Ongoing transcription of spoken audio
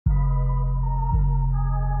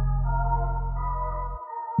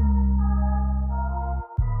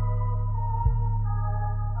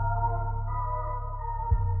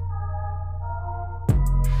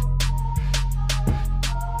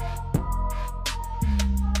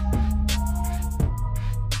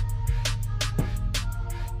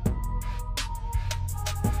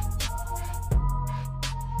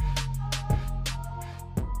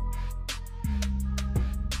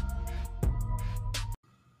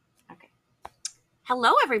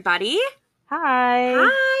Hello, everybody. Hi.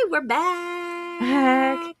 Hi, we're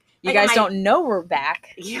back. You guys don't know we're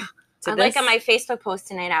back. Yeah. Like on my Facebook post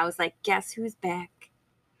tonight, I was like, guess who's back?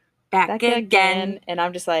 Back again. And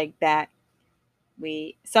I'm just like,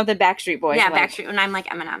 something Backstreet Boys. Yeah, Backstreet. And I'm like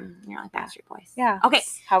Eminem. You're like Backstreet Boys. Yeah. Okay.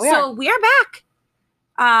 How we are. So we are back.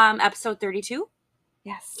 Episode 32.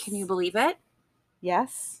 Yes. Can you believe it?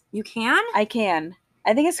 Yes. You can? I can.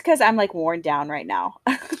 I think it's because I'm like worn down right now.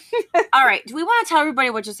 All right. Do we want to tell everybody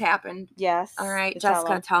what just happened? Yes. All right,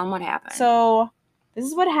 Jessica, tell them what happened. So this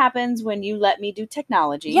is what happens when you let me do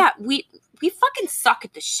technology. Yeah, we fucking suck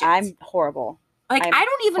at this shit. I'm horrible. Like, I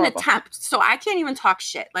don't even attempt, so I can't even talk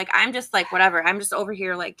shit. Like, I'm just like, whatever. I'm just over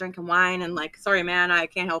here, like, drinking wine and like, sorry, man, I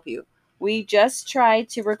can't help you. We just tried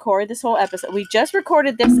to record this whole episode. We just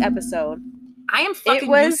recorded this episode. I am fucking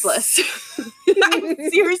useless. I'm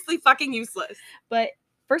seriously fucking useless. But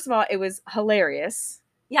first of all, it was hilarious.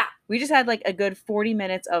 Yeah. We just had like a good 40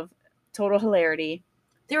 minutes of total hilarity.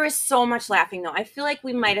 There was so much laughing, though. I feel like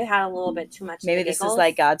we might have had a little bit too much. Maybe this is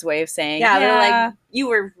like God's way of saying, yeah, they're like, you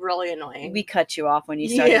were really annoying. We cut you off when you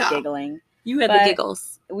started giggling. You had the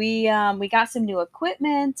giggles. We got some new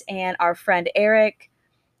equipment, and our friend Eric,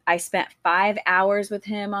 I spent 5 hours with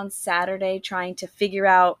him on Saturday trying to figure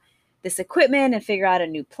out this equipment and figure out a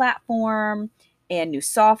new platform and new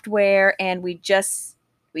software. And we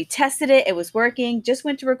tested it. It was working. Just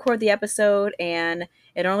went to record the episode, and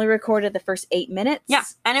it only recorded the first 8 minutes. Yeah.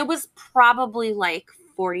 And it was probably like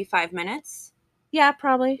 45 minutes. Yeah,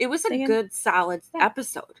 probably. It was a good, solid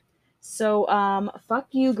episode. So, fuck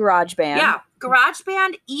you, GarageBand. Yeah.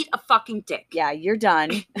 GarageBand, eat a fucking dick. Yeah, you're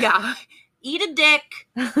done. Yeah. Eat a dick.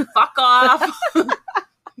 Fuck off.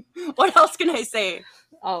 What else can I say?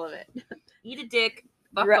 All of it. Eat a dick.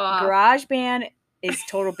 Fuck off. GarageBand is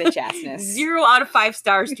total bitch assness. 0 out of 5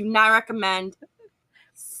 stars. Do not recommend.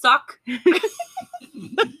 Suck.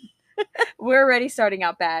 We're already starting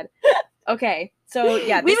out bad. Okay. So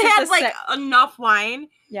yeah, we've had like enough wine.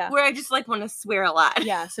 Yeah. Where I just like want to swear a lot.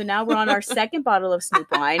 Yeah. So now we're on our second bottle of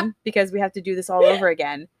Snoop wine because we have to do this all over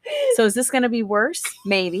again. So is this going to be worse?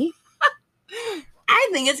 Maybe. I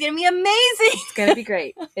think it's going to be amazing. It's going to be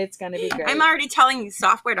great. It's going to be great. I'm already telling you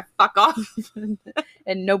software to fuck off.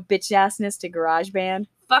 And no bitch assness to GarageBand.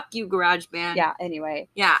 Fuck you, GarageBand. Yeah. Anyway.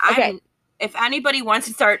 Yeah. Okay. If anybody wants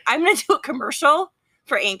to start, I'm going to do a commercial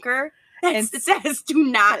for Anchor. It says, do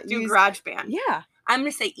not do GarageBand. Yeah. I'm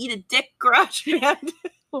going to say, eat a dick, GarageBand.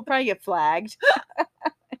 We'll probably get flagged.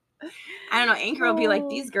 I don't know. Anchor will be like,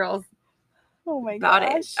 these girls. Oh my gosh.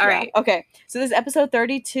 About it. All right. Okay. So this is episode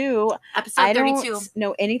 32. I don't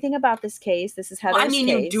know anything about this case. This is Heather's case.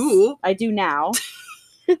 you do. I do now.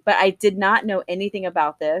 But I did not know anything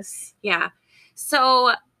about this. Yeah.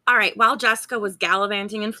 So, all right. While Jessica was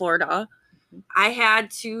gallivanting in Florida, I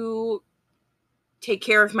had to take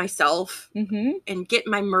care of myself and get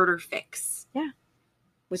my murder fix. Yeah.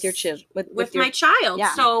 With your child. With my child.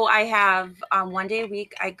 Yeah. So I have 1 day a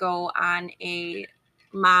week, I go on a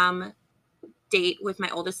mom date with my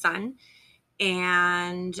oldest son.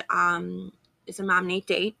 And it's a mom Nate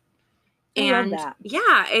date. I love that.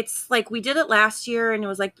 Yeah, it's like we did it last year and it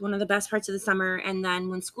was like one of the best parts of the summer. And then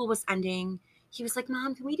when school was ending, he was like,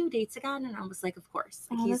 Mom, can we do dates again? And I was like, of course.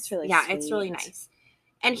 Like, that's really sweet. It's really nice.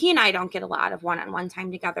 And he and I don't get a lot of one-on-one time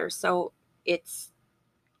together. So it's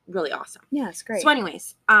really awesome. Yeah, it's great. So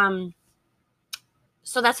anyways,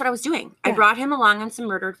 so that's what I was doing. Yeah. I brought him along on some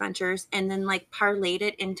murder adventures and then like parlayed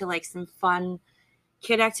it into like some fun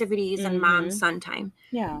kid activities and mom-son time.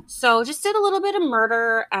 Yeah. So just did a little bit of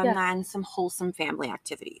murder and then some wholesome family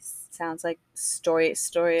activities. Sounds like story of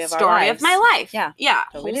our lives. Story of my life. Yeah. Yeah.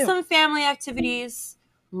 Wholesome family activities,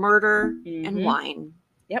 murder, and wine.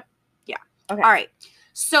 Yep. Yeah. Okay. All right.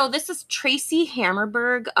 So this is Traci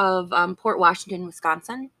Hammerberg of Port Washington,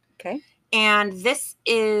 Wisconsin. Okay. And this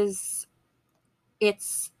is,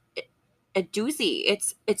 it's a doozy.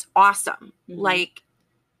 It's awesome. Like,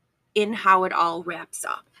 in how it all wraps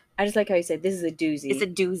up. I just like how you said this is a doozy. It's a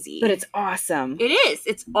doozy. But it's awesome. It is.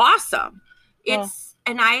 It's awesome.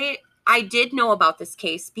 And I did know about this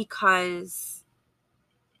case because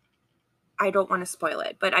I don't want to spoil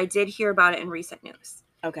it, but I did hear about it in recent news.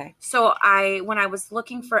 Okay. So when I was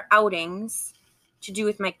looking for outings to do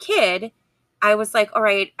with my kid, I was like, all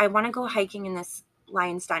right, I want to go hiking in this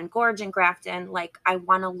Lion's Den Gorge in Grafton. Like, I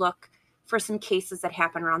want to look for some cases that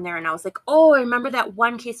happen around there. And I was like, oh, I remember that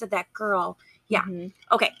one case of that girl. Yeah.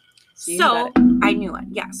 Okay. So I knew it.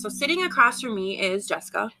 Yeah. So sitting across from me is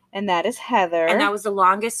Jessica. And that is Heather. And that was the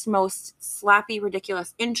longest, most sloppy,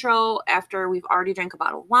 ridiculous intro after we've already drank a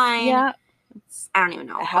bottle of wine. Yeah. I don't even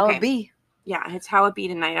know. How it be. Yeah. It's how it be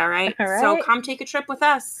tonight. All right. All right. So come take a trip with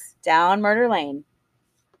us. Down Murder Lane.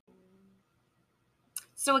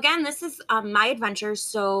 So again, this is my adventure.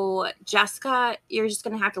 So Jessica, you're just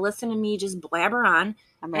going to have to listen to me just blabber on.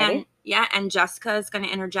 I'm ready. And yeah, and Jessica is going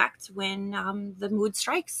to interject when the mood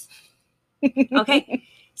strikes. Okay.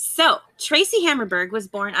 So Traci Hammerberg was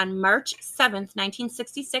born on March 7th,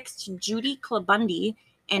 1966 to Judy Klabundy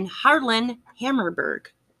and Harlan Hammerberg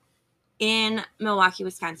in Milwaukee,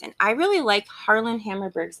 Wisconsin. I really like Harlan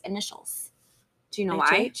Hammerberg's initials. Do you know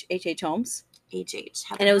why? H.H. Holmes. H.H.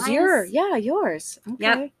 And it was yours. Okay.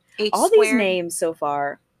 Yep. H all squared. These names so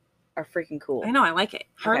far are freaking cool. I know, I like it.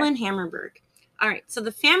 Harlan Hammerberg. All right, so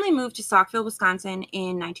the family moved to Saukville, Wisconsin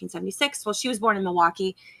in 1976. Well, she was born in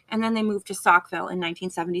Milwaukee, and then they moved to Saukville in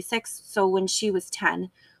 1976, so when she was 10,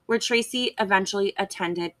 where Traci eventually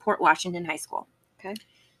attended Port Washington High School. Okay.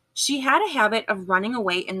 She had a habit of running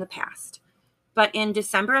away in the past, but in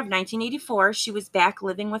December of 1984, she was back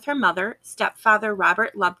living with her mother, stepfather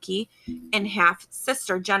Robert Lubke, and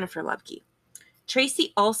half-sister Jennifer Lubke.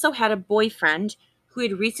 Traci also had a boyfriend who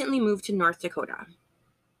had recently moved to North Dakota.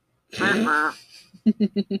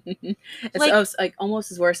 It's like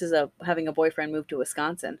almost as worse as having a boyfriend move to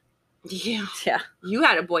Wisconsin. Yeah. Yeah. You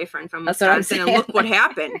had a boyfriend from That's what I'm Wisconsin, and saying. look what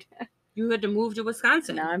happened. You had to move to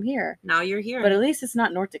Wisconsin. Now I'm here. Now you're here. But at least it's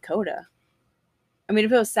not North Dakota. I mean,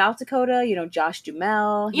 if it was South Dakota, Josh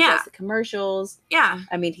Duhamel, he does the commercials. Yeah.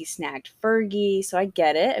 I mean, he snagged Fergie, so I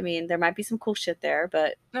get it. I mean, there might be some cool shit there,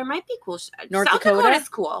 but... There might be cool shit. North South Dakota is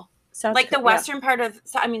cool. South Dakota. The western part of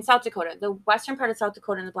South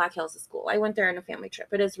Dakota and the Black Hills is cool. I went there on a family trip.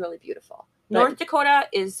 It is really beautiful. North Dakota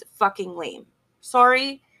is fucking lame.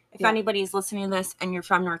 Sorry if anybody's listening to this and you're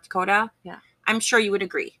from North Dakota. Yeah. I'm sure you would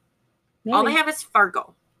agree. Maybe. All they have is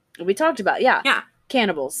Fargo. We talked about, yeah. Yeah.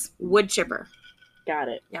 Cannibals. Wood chipper. Got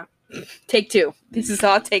it. Yeah. Take two. This is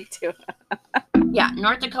all take two. Yeah,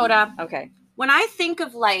 North Dakota. Okay. When I think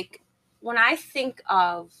of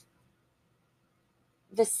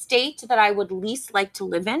the state that I would least like to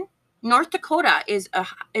live in, North Dakota is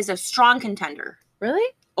a strong contender.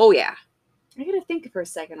 Really? Oh yeah. I gotta think for a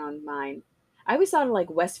second on mine. I always thought of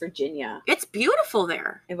like West Virginia. It's beautiful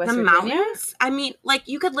there. In West Virginia? Mountains. I mean, like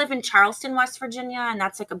you could live in Charleston, West Virginia, and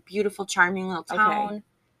that's like a beautiful, charming little town. Okay.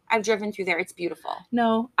 I've driven through there. It's beautiful.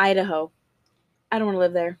 No, Idaho. I don't want to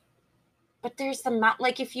live there. But there's the mountain.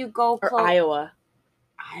 Like if you go or Iowa.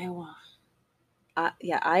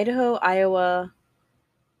 Yeah, Idaho, Iowa.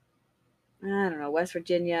 I don't know, West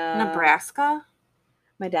Virginia. Nebraska?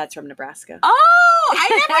 My dad's from Nebraska. Oh, I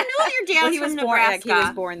never knew your dad was from Nebraska. He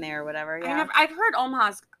was born there or whatever, yeah. I've heard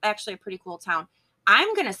Omaha's actually a pretty cool town.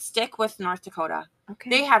 I'm going to stick with North Dakota. Okay.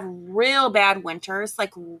 They have real bad winters,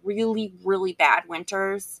 like really, really bad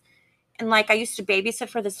winters. And like I used to babysit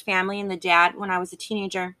for this family and the dad when I was a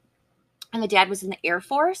teenager. And the dad was in the Air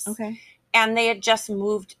Force. Okay. And they had just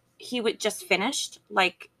moved. He would just finished,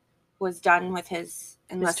 like was done with his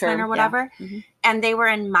enlistment or whatever. Yeah. Mm-hmm. And they were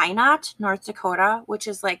in Minot, North Dakota, which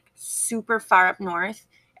is like super far up north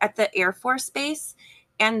at the Air Force base.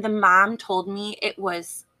 And the mom told me it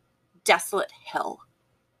was desolate hill.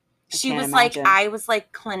 She was imagine. Like, I was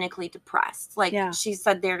like clinically depressed. Like she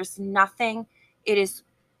said, there's nothing. It is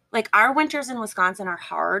like our winters in Wisconsin are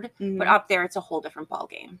hard, but up there it's a whole different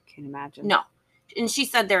ballgame. Can't imagine. No. And she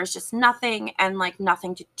said there's just nothing and like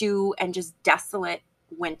nothing to do and just desolate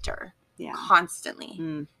winter constantly.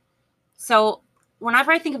 Mm. So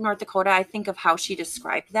whenever I think of North Dakota, I think of how she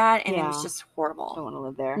described that, and it was just horrible. I don't want to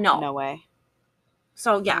live there. No way.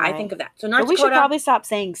 So yeah, I think of that. So North Dakota. We should probably stop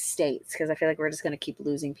saying states because I feel like we're just going to keep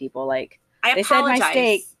losing people. Like I they said my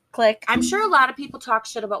state. Click. I'm sure a lot of people talk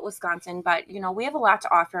shit about Wisconsin, but we have a lot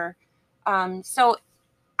to offer. So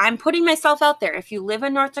I'm putting myself out there. If you live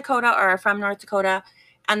in North Dakota or are from North Dakota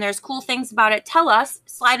and there's cool things about it, tell us,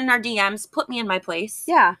 slide in our DMs, put me in my place.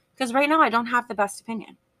 Yeah. Because right now I don't have the best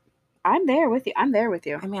opinion. I'm there with you.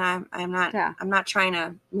 I mean, I'm not trying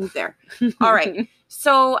to move there. All right.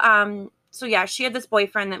 So yeah, she had this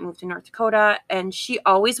boyfriend that moved to North Dakota and she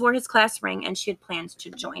always wore his class ring and she had plans to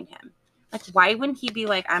join him. Like, why wouldn't he be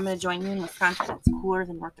like, I'm going to join you in Wisconsin? It's cooler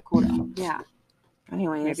than North Dakota. Yeah.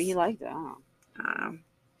 Anyways. Maybe he liked it.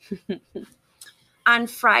 On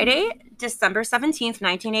Friday, December 17th,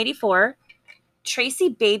 1984,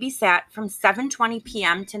 Traci babysat from 7:20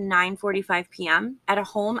 p.m. to 9:45 p.m. at a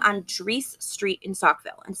home on Dries Street in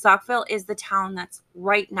Saukville. And Saukville is the town that's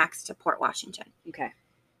right next to Port Washington. Okay.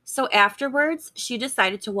 So afterwards, she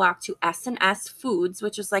decided to walk to S&S Foods,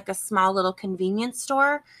 which is like a small little convenience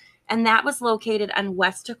store. And that was located on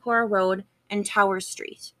West Decorah Road and Tower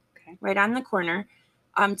Street, right on the corner,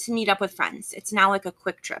 to meet up with friends. It's now like a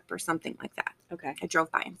quick trip or something like that. Okay. I drove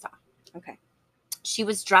by and saw. Okay. She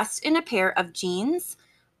was dressed in a pair of jeans,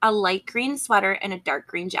 a light green sweater, and a dark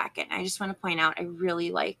green jacket. And I just want to point out, I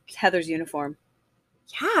really like Heather's uniform.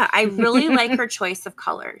 Yeah, I really like her choice of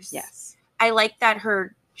colors. Yes. I like that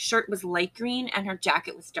her shirt was light green and her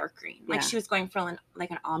jacket was dark green. Like Yeah. she was going for an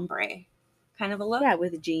ombre kind of a look. Yeah,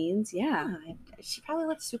 with jeans. Yeah. She probably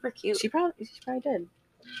looked super cute. She probably did.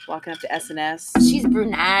 Walking up to S&S. She's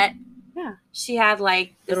brunette. Yeah. She had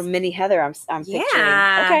like this little mini Heather. I'm picturing.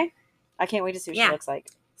 Okay. I can't wait to see what she looks like.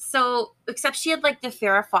 So, except she had like the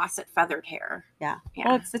Farrah Fawcett feathered hair. Yeah.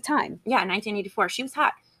 Well, it's the time. Yeah, 1984. She was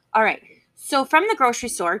hot. All right. So from the grocery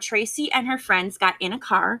store, Traci and her friends got in a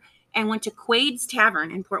car and went to Quade's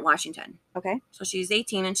Tavern in Port Washington. Okay. So she's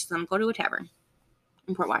 18 and she's going to go to a tavern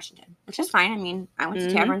in Port Washington, which is fine. I mean, I went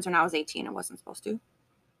to taverns when I was 18. I wasn't supposed to.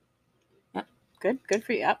 Yep. Good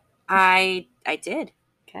for you. Yep. I did.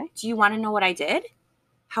 Okay. Do you want to know what I did?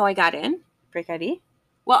 How I got in? Break ID?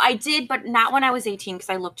 Well, I did, but not when I was 18 because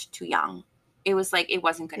I looked too young. It was like, it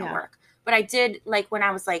wasn't going to work. But I did, like, when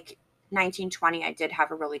I was like 19, 20, I did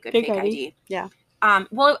have a really good fake ID. Yeah.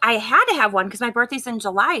 Well, I had to have one because my birthday's in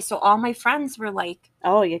July. So all my friends were like,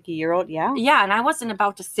 oh, like a year old. Yeah. Yeah. And I wasn't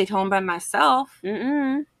about to sit home by myself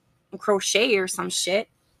and crochet or some shit.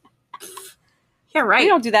 Yeah, right. We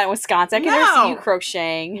don't do that in Wisconsin. I can never see you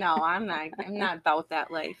crocheting. No, I'm not about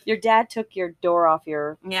that life. Your dad took your door off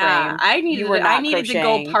your frame. I needed to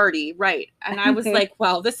go party, right? And I was like,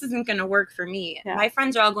 well, this isn't going to work for me. Yeah. My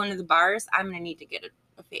friends are all going to the bars. I'm going to need to get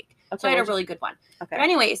a fake. Okay, so I had a really good one. Okay. But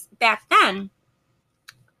anyways, back then,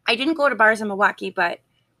 I didn't go to bars in Milwaukee, but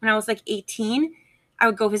when I was like 18, I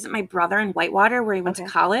would go visit my brother in Whitewater where he went to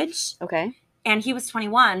college. Okay. And he was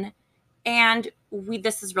 21. And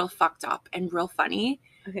this is real fucked up and real funny.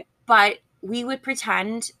 Okay. But we would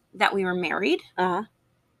pretend that we were married. Uh-huh.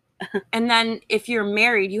 And then if you're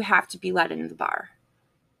married, you have to be let into the bar.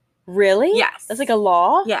 Really? Yes. That's like a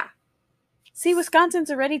law? Yeah. See,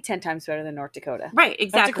 Wisconsin's already 10 times better than North Dakota. Right,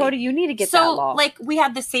 exactly. North Dakota, you need to get that law. So, like, we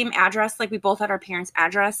had the same address. Like, we both had our parents'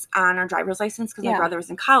 address on our driver's license because my brother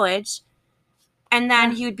was in college. And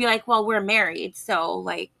then he would be like, well, we're married. So,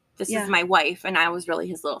 like, this is my wife. And I was really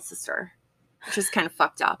his little sister, which is kind of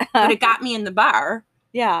fucked up. But it got me in the bar.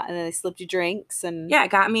 Yeah, and then they slipped you drinks. And yeah,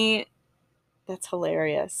 it got me. That's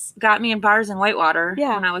hilarious. Got me in bars in Whitewater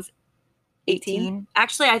when I was 18.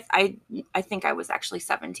 Actually, I think I was actually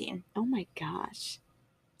 17. Oh my gosh.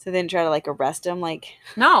 So they didn't try to like arrest him? Like,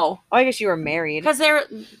 no. Oh, I guess you were married. Because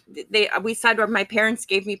we said my parents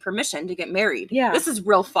gave me permission to get married. Yeah. This is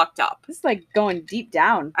real fucked up. This is like going deep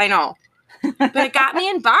down. I know. But it got me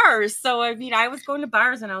in bars. So I mean, I was going to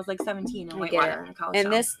bars when I was like 17 in Whitewater in college.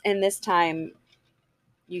 And this time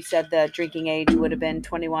you said the drinking age would have been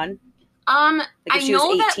 21? I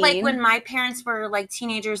know that like when my parents were like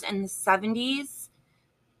teenagers in the 70s,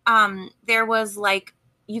 there was like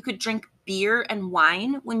you could drink beer and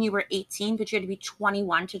wine when you were 18, but you had to be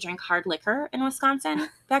 21 to drink hard liquor in Wisconsin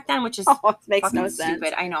back then, which is makes no sense.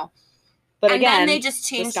 Stupid. I know. But again, then they just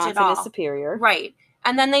changed Wisconsin it all. Is superior. Right.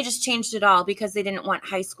 And then they just changed it all because they didn't want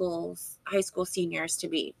high school seniors to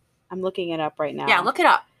be. I'm looking it up right now. Yeah, look it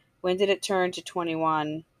up. When did it turn to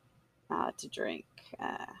 21 to drink?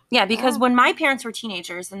 Yeah, because when my parents were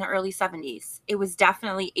teenagers in the early 70s, it was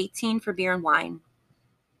definitely 18 for beer and wine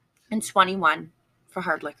and 21 for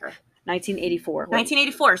hard liquor. 1984.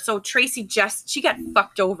 1984. So Traci she got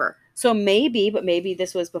fucked over. So maybe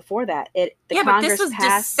this was before that. Congress but this was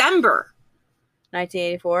passed December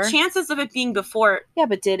 1984. Chances of it being before. Yeah,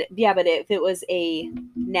 but if it was a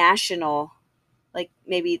national, like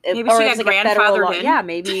maybe she got grandfathered in. Yeah,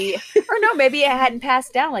 maybe or no, maybe it hadn't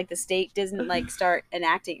passed down. Like the state doesn't like start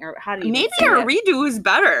enacting or how do you? Maybe our redo is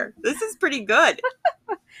better. This is pretty good.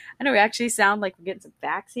 I know we actually sound like we're getting some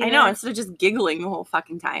facts here. I know instead of just giggling the whole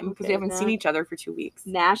fucking time because we haven't seen each other for 2 weeks.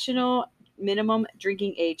 National Minimum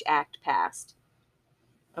Drinking Age Act passed.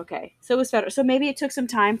 Okay, so it was federal. So maybe it took some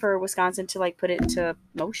time for Wisconsin to like put it into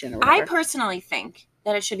motion or whatever. I personally think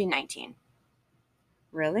that it should be 19.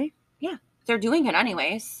 Really? Yeah. They're doing it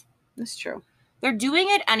anyways. That's true. They're doing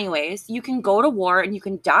it anyways. You can go to war and you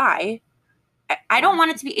can die. I don't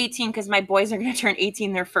want it to be 18 because my boys are going to turn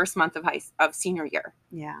 18 their first month of senior year.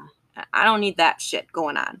 Yeah. I don't need that shit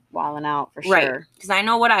going on. Walling out for right. sure. Because I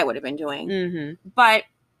know what I would have been doing. Mm-hmm. But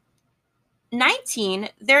 19,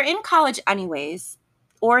 they're in college anyways.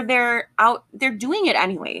 Or they're doing it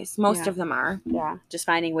anyways. Most of them are. Yeah. Just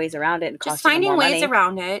finding ways around it and just finding ways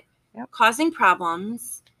around it. Yep. Causing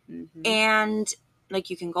problems. Mm-hmm. And like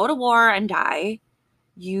you can go to war and die.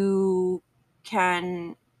 You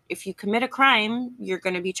can, if you commit a crime, you're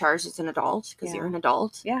going to be charged as an adult because you're an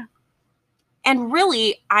adult. Yeah. And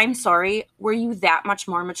really, I'm sorry, were you that much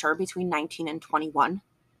more mature between 19 and 21?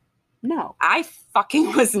 No. I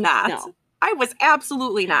fucking was not. No. I was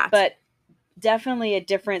absolutely not. But definitely a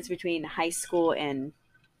difference between high school and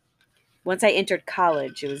once I entered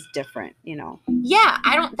college, it was different, you know. Yeah,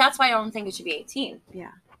 that's why I don't think it should be 18.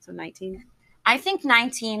 Yeah. So 19. I think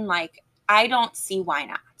 19, like, I don't see why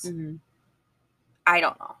not. Mm-hmm. I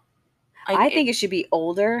don't know. Like, I think it should be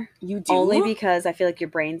older. You do? Only because I feel like your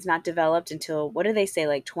brain's not developed until, what do they say,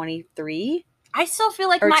 like 23? I still feel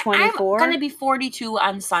like I'm 24? going to be 42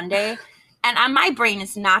 on Sunday, and my brain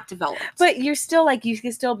is not developed. But you're still, like, you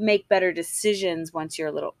can still make better decisions once you're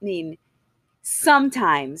a little, I mean,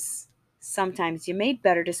 sometimes you made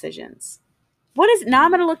better decisions. Now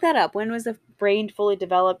I'm going to look that up. When was the brain fully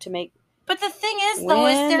developed to make? But the thing is, though,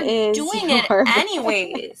 is they're doing it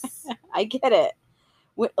anyways. I get it.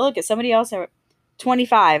 Look at somebody else.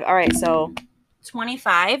 25. All right, so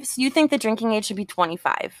 25. So you think the drinking age should be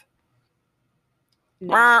 25?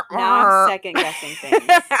 Now I'm second guessing things.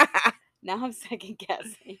 Now I'm second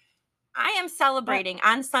guessing. I am celebrating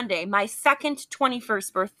on Sunday my second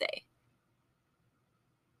 21st birthday.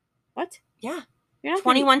 What? Yeah. You're not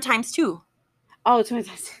 21 times 2. Oh, 20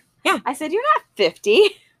 times 2. Yeah. I said you're not 50.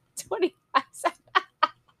 20.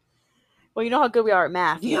 Well, you know how good we are at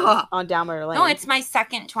math. Yeah. On Downward Lane. No, it's my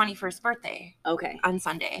second 21st birthday. Okay. On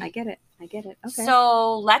Sunday. I get it. Okay.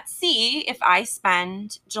 So let's see if I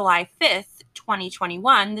spend July 5th,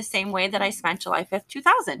 2021 the same way that I spent July 5th,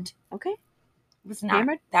 2000. Okay.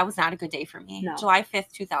 That was not a good day for me. No. July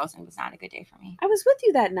 5th, 2000 was not a good day for me. I was with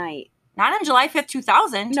you that night. Not on July 5th,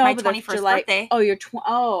 2000. No, my but 21st birthday.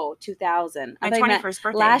 Oh, 2000. My 21st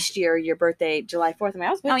birthday. Last year, your birthday, July 4th. I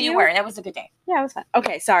was with you. No, you were. That was a good day. Yeah, it was fun.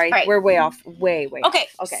 Okay, sorry. Right. We're way off. Way okay.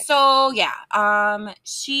 off. Okay. So, yeah.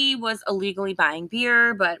 She was illegally buying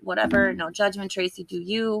beer, but whatever. No judgment, Traci. Do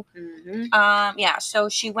you? Mm-hmm. Yeah. So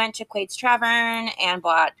she went to Quaid's Tavern and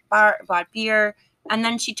bought beer. And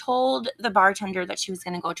then she told the bartender that she was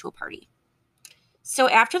going to go to a party. So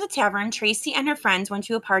after the tavern, Traci and her friends went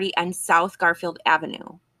to a party on South Garfield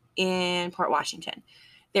Avenue in Port Washington.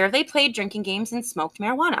 There they played drinking games and smoked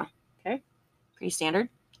marijuana. Okay. Pretty standard.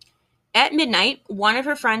 At midnight, one of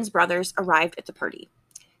her friend's brothers arrived at the party.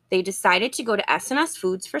 They decided to go to S&S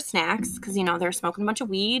Foods for snacks because, you know, they're smoking a bunch of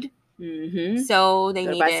weed. Mm-hmm. So they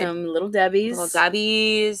needed buy some Little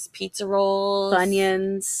Debbie's. Pizza rolls.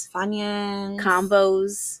 Funyuns.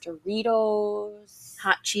 Combos. Doritos.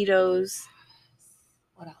 Hot Cheetos.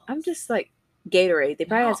 What else? I'm just like Gatorade. They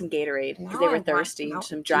probably had some Gatorade because they were thirsty.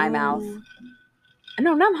 Some dry mouth.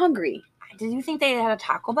 No, now I'm hungry. Did you think they had a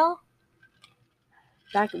Taco Bell?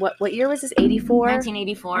 Back what year was this? 84?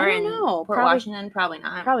 1984. I don't know. Port Washington, probably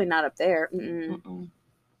not. Probably not up there.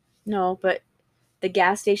 No, but the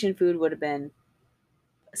gas station food would have been.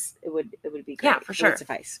 It would be great. Yeah, for sure. It would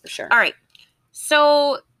suffice for sure. All right.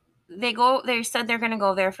 So they said they're going to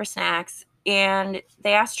go there for snacks. And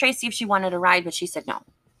they asked Traci if she wanted a ride, but she said no.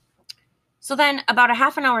 So then about a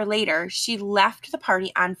half an hour later, she left the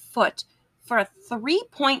party on foot for a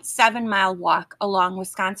 3.7 mile walk along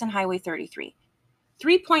Wisconsin Highway 33.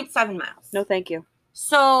 3.7 miles. No, thank you.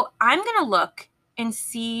 So I'm going to look and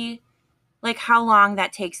see like how long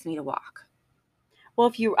that takes me to walk.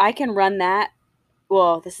 Well, I can run that.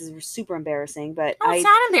 Well, this is super embarrassing, but no, it's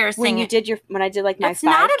not embarrassing. When I did like my 5K, it's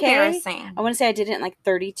not embarrassing. I want to say I did it in like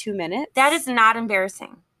 32 minutes. That is not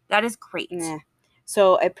embarrassing. That is great. Nah.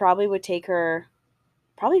 So it probably would take her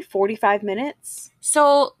 45 minutes.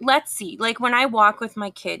 So let's see. Like when I walk with my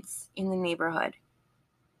kids in the neighborhood,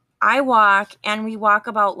 I walk and we walk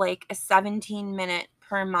about like a 17-minute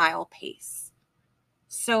per mile pace.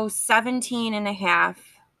 So 17 and a half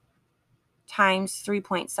times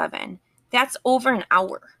 3.7. That's over an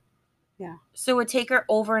hour. Yeah. So it would take her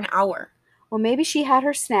over an hour. Well, maybe she had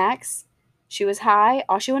her snacks. She was high.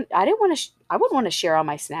 I wouldn't want to share all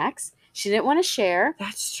my snacks. She didn't want to share.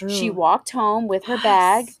 That's true. She walked home with her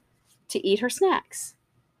bag to eat her snacks.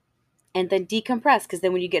 And then decompress. Because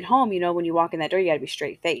then when you get home, you know, when you walk in that door, you got to be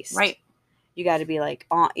straight faced. Right. You got to be like,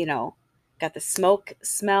 you know, got the smoke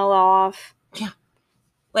smell off. Yeah.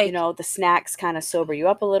 Like, you know, the snacks kind of sober you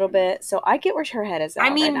up a little bit. So I get where her head is at. I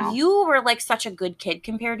mean, right now. you were like such a good kid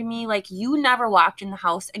compared to me. Like you never walked in the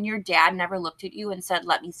house and your dad never looked at you and said,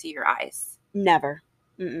 "Let me see your eyes." Never.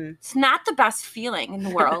 Mm-mm. It's not the best feeling in the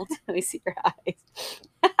world. Let me see your eyes.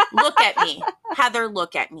 Look at me. Heather,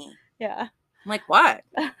 look at me. Yeah. I'm like, what?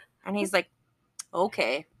 And he's like,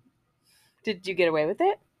 okay. Did you get away with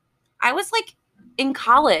it? I was like in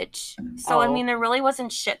college. So, I mean, there really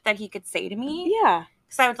wasn't shit that he could say to me. Yeah.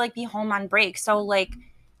 Because I would like be home on break. So like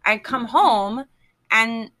I'd come home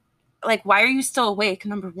and like, why are you still awake?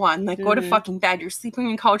 Number one, like go to fucking bed. You're sleeping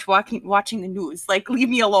on the couch watching the news. Like leave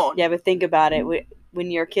me alone. Yeah, but think about it.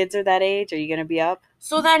 when your kids are that age? Are you going to be up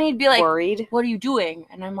So then he'd be like, worried? what are you doing?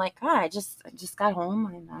 And I'm like, I just got home.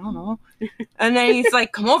 I don't know. And then he's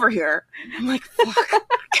like, come over here. I'm like, fuck.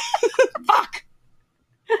 Fuck.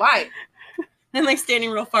 Why? And like standing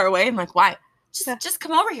real far away. I'm like, why? Just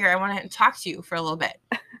come over here. I want to talk to you for a little bit.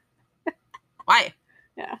 Why?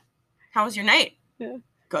 Yeah. How was your night? Yeah.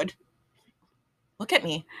 Good. Look at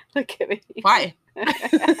me. Look at me. Why?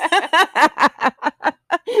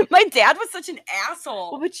 My dad was such an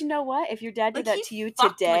asshole. Well, but you know what? If your dad did Like, that to you fucked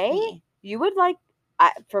with today, me. you would like.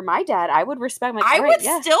 For my dad, I would respect my. I would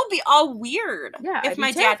still be all weird. Yeah, if I'd be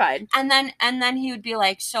my terrified. dad. And then he would be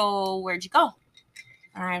like, "So where'd you go?"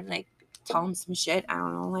 And I'd like tell him some shit. I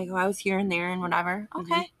don't know, like, oh, I was here and there and whatever.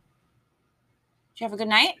 Okay. Did you have a good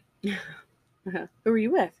night? Who were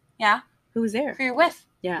you with? Yeah. Who was there? Who you're with?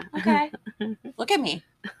 Yeah. Okay. Look at me.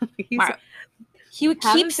 He would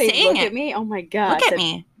keep saying look it. at me. Oh my god. Look at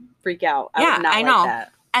me. Freak out. Yeah, I would not I know. Like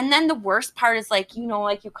that. And then the worst part is like, you know,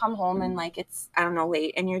 like you come home and like it's, I don't know,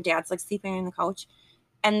 late and your dad's like sleeping on the couch.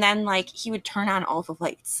 And then like he would turn on all the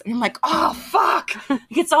lights. And I'm like, oh fuck.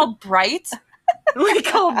 It gets all bright. Like,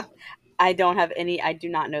 oh. I do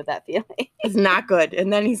not know that feeling. It's not good.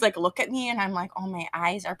 And then he's like, look at me. And I'm like, oh, my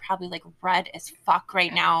eyes are probably like red as fuck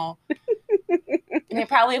right now. And I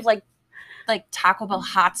probably have like Taco Bell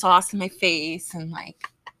hot sauce in my face and like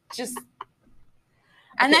just.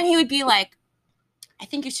 And then he would be like, I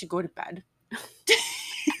think you should go to bed.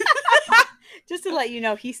 Just to let you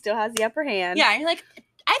know, he still has the upper hand. Yeah. You're like,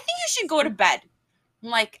 I think you should go to bed. I'm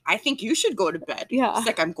like, I think you should go to bed. Yeah. He's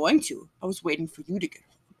like, I'm going to. I was waiting for you to get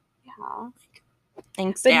home. Yeah.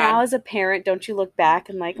 Thanks, But Dad. now as a parent, don't you look back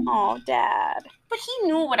and like, oh, Dad. But he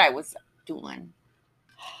knew what I was doing.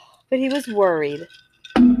 But he was worried.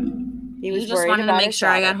 He was just wanted to make sure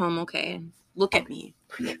I got home okay. Look at me.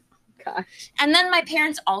 Gosh. And then my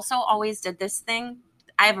parents also always did this thing.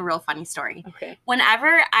 I have a real funny story. Okay.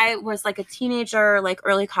 Whenever I was like a teenager, like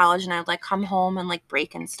early college, and I would like come home and like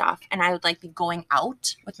break and stuff, and I would like be going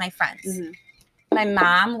out with my friends. Mm-hmm. My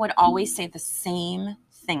mom would always say the same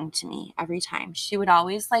thing to me every time. She would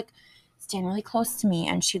always like stand really close to me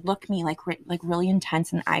and she'd look me like really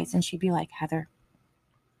intense in the eyes, and she'd be like, Heather,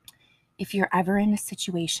 if you're ever in a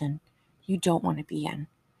situation you don't want to be in,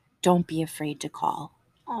 don't be afraid to call.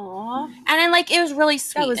 Aww. And then like it was really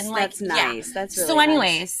sweet. That's nice. Yeah. That's really so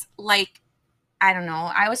anyways, nice. Like I don't know,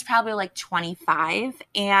 I was probably like 25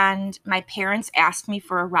 and my parents asked me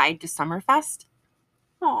for a ride to Summerfest.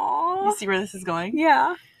 Aww. You see where this is going?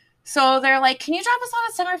 Yeah. So they're like, can you drop us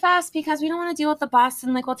off at Summerfest because we don't want to deal with the bus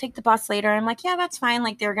and like we'll take the bus later. I'm like, yeah, that's fine.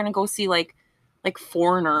 Like they're gonna go see like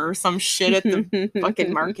Foreigner or some shit at the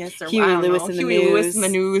fucking Marcus or Huey Lewis in the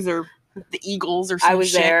news or the Eagles or some shit. I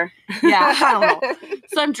was there. Yeah, I don't know.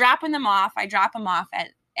 So I'm dropping them off. I drop them off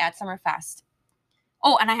at Summerfest.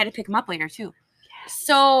 Oh, and I had to pick them up later too. Yes.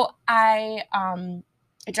 So I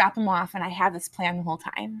drop them off and I had this plan the whole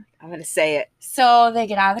time. I'm going to say it. So they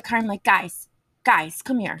get out of the car. I'm like, guys,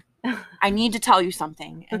 come here. I need to tell you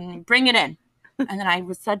something and bring it in. And then I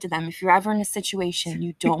said to them, if you're ever in a situation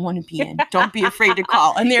you don't want to be in, don't be afraid to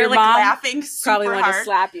call. And they're like laughing super hard. Probably wanted to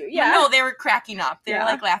slap you. Yeah. No, they were cracking up. They were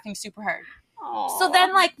like laughing super hard. Aww. So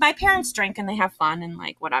then like my parents drink and they have fun and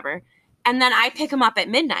like whatever. And then I pick them up at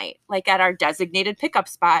midnight, like at our designated pickup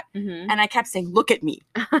spot. Mm-hmm. And I kept saying, look at me.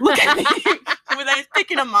 Look at me. When I was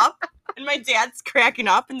picking them up and my dad's cracking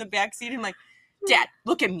up in the backseat. I'm like, Dad,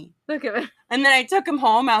 look at me. Look at me. And then I took him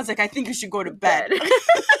home. I was like, I think you should go to bed.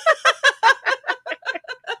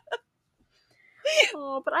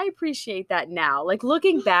 Oh, but I appreciate that now. Like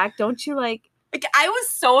looking back, don't you like I was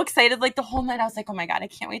so excited like the whole night. I was like, oh my God, I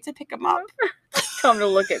can't wait to pick him up. Come to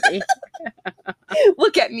look at me.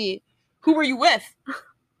 Look at me. Who were you with?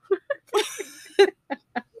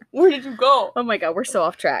 Where did you go? Oh my God, we're so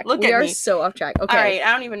off track. We are so off track. Okay. All right,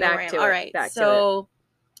 I don't even know where I am. All right. So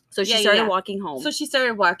she started walking home. So she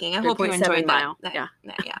started walking. I hope you enjoyed that. Yeah.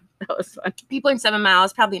 That was fun. 3.7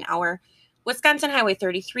 miles, probably an hour. Wisconsin Highway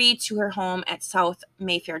 33 to her home at South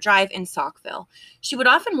Mayfair Drive in Saukville. She would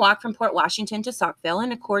often walk from Port Washington to Saukville,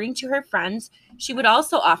 and according to her friends, she would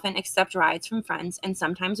also often accept rides from friends and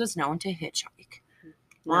sometimes was known to hitchhike.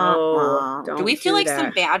 No, do we feel like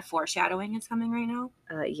some bad foreshadowing is coming right now?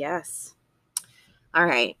 Yes. All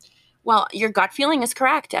right. Well, your gut feeling is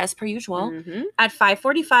correct, as per usual. Mm-hmm. At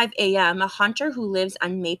 5:45 a.m., a hunter who lives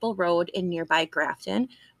on Maple Road in nearby Grafton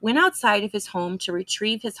went outside of his home to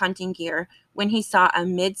retrieve his hunting gear when he saw a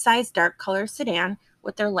mid-sized dark-colored sedan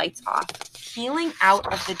with their lights off, peeling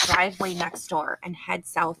out of the driveway next door and head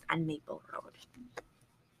south on Maple Road.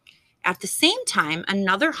 At the same time,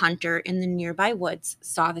 another hunter in the nearby woods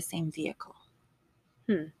saw the same vehicle.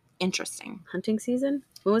 interesting. Hunting season?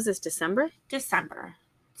 When was this, December? December.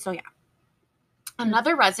 So, yeah.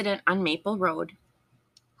 Another resident on Maple Road,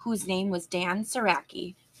 whose name was Dan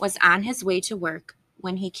Saraki, was on his way to work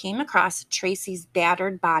when he came across Traci's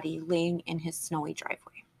battered body laying in his snowy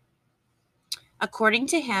driveway. According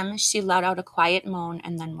to him, she let out a quiet moan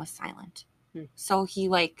and then was silent. So he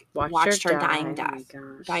watched her dying death,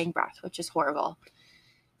 dying breath, which is horrible.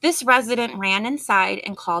 This resident ran inside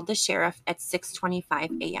and called the sheriff at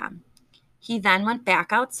 6:25 a.m. He then went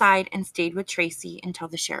back outside and stayed with Traci until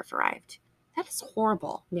the sheriff arrived. That is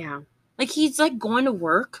horrible. Yeah. He's going to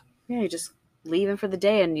work. Yeah, you're just leaving for the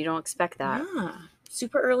day and you don't expect that. Yeah.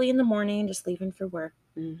 Super early in the morning, just leaving for work.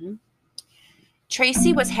 Mm-hmm.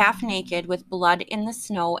 Traci was half naked with blood in the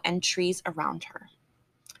snow and trees around her.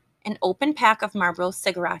 An open pack of Marlboro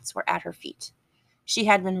cigarettes were at her feet. She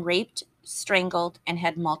had been raped, strangled, and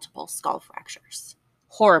had multiple skull fractures.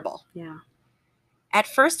 Horrible. Yeah. At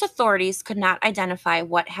first, authorities could not identify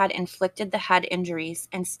what had inflicted the head injuries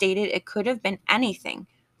and stated it could have been anything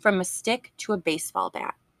from a stick to a baseball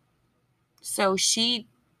bat. So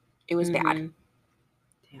it was bad.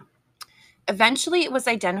 Damn. Eventually, it was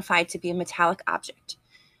identified to be a metallic object.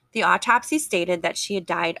 The autopsy stated that she had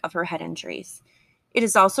died of her head injuries. It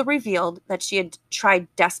is also revealed that she had tried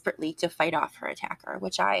desperately to fight off her attacker,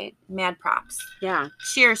 which mad props. Yeah.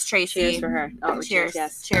 Cheers, Traci. Cheers for her. Oh, cheers.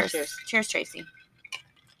 Yes. Cheers. Cheers, Traci.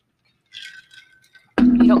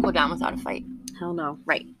 You don't go down without a fight. Hell no.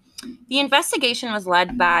 Right. The investigation was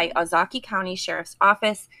led by Ozaukee County Sheriff's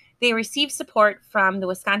Office. They received support from the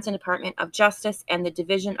Wisconsin Department of Justice and the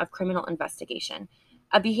Division of Criminal Investigation.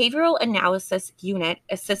 A behavioral analysis unit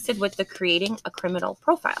assisted with the creating a criminal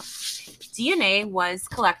profile. DNA was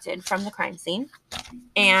collected from the crime scene,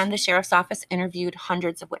 and the sheriff's office interviewed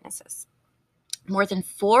hundreds of witnesses. More than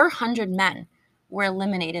 400 men were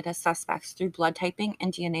eliminated as suspects through blood typing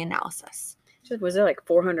and DNA analysis. Was there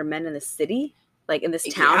 400 men in the city? In this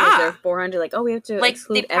town, Yeah. is there 400? We have to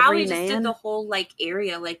exclude they probably every just man? did the whole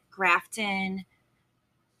area, Grafton,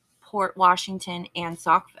 Port Washington, and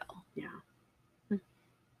Saukville. Yeah.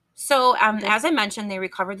 So, as I mentioned, they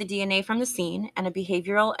recovered the DNA from the scene, and a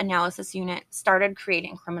behavioral analysis unit started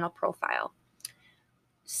creating a criminal profile.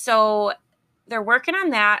 So, they're working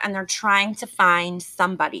on that, and they're trying to find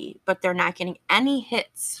somebody, but they're not getting any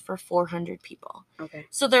hits for 400 people. Okay.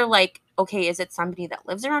 So, they're like, okay, is it somebody that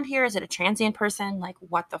lives around here? Is it a transient person?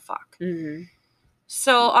 What the fuck? Mm-hmm.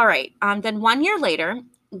 So, all right. Then 1 year later,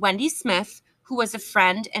 Wendy Smith, who was a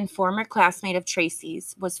friend and former classmate of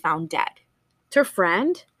Traci's, was found dead. It's her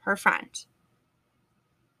friend? Her friend.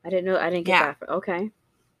 I didn't know. I didn't get that. Okay.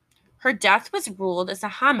 Her death was ruled as a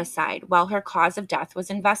homicide while her cause of death was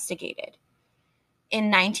investigated. In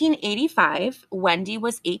 1985, Wendy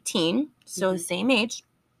was 18, so the same age,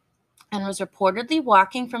 and was reportedly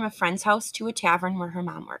walking from a friend's house to a tavern where her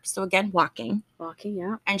mom works. So again, walking. Walking,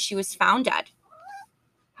 yeah. And she was found dead.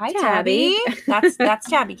 Hi, Tabby. That's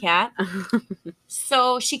Tabby Cat.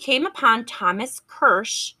 So she came upon Thomas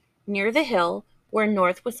Kirsch near the hill where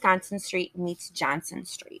North Wisconsin Street meets Johnson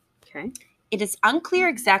Street. Okay. It is unclear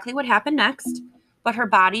exactly what happened next, but her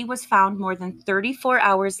body was found more than 34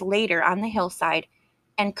 hours later on the hillside,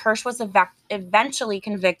 and Kirsch was eventually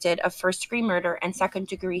convicted of first-degree murder and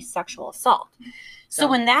second-degree sexual assault. So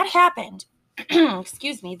when that happened,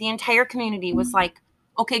 the entire community was like,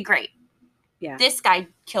 okay, great. Yeah. This guy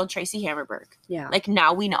killed Traci Hammerberg. Yeah.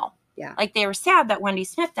 Now we know. Yeah. They were sad that Wendy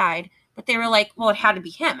Smith died, but they were like, well, it had to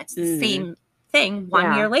be him. It's the same thing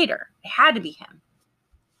 1 year later. It had to be him.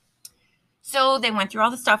 So they went through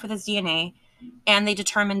all the stuff with his DNA, and they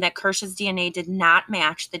determined that Kirsch's DNA did not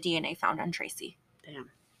match the DNA found on Traci. Damn. Okay.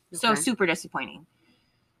 So super disappointing.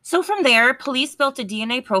 So from there, police built a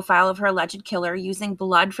DNA profile of her alleged killer using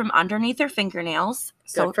blood from underneath her fingernails.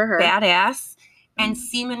 Good for her. Badass. And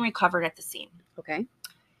semen recovered at the scene. Okay.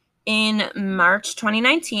 In March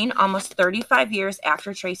 2019, almost 35 years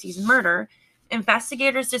after Traci's murder,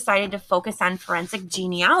 investigators decided to focus on forensic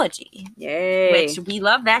genealogy. Yay. Which we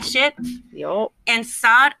love that shit. Yup. And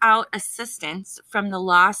sought out assistance from the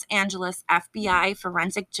Los Angeles FBI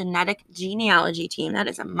Forensic Genetic Genealogy Team. That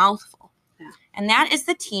is a mouthful. Yeah. And that is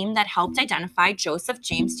the team that helped identify Joseph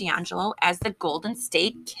James DeAngelo as the Golden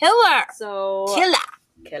State Killer.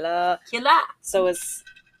 Killer. So is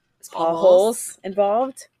Paul Holes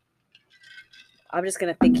involved? I'm just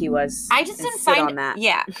gonna think he was. I just didn't find on that.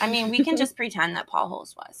 Yeah, I mean, we can just pretend that Paul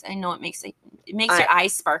Holes was. I know it makes your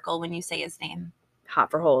eyes sparkle when you say his name.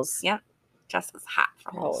 Hot for Holes. Yep, just as hot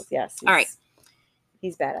for Holes. Yes. All right.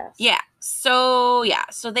 He's badass. Yeah. So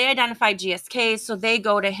they identified GSK. So they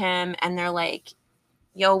go to him and they're like,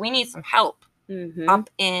 "Yo, we need some help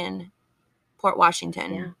up in Port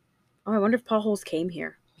Washington." Yeah. Oh, I wonder if potholes came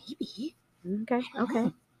here. Maybe. Okay.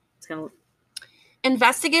 Okay. It's gonna.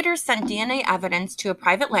 Investigators sent DNA evidence to a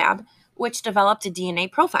private lab, which developed a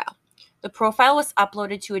DNA profile. The profile was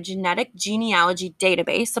uploaded to a genetic genealogy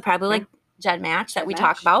database, so probably like GEDmatch that we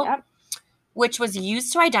talk about, Yep. which was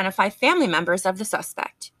used to identify family members of the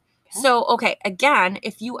suspect. Okay. So, okay, again,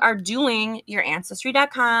 if you are doing your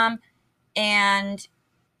Ancestry.com and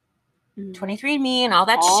 23andMe and all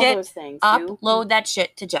that shit, those things, upload that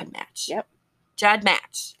shit to GEDmatch. Yep.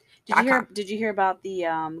 GEDmatch. Did you hear about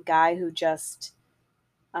the guy who just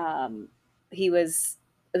it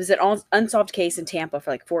was an unsolved case in Tampa for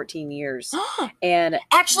like 14 years. And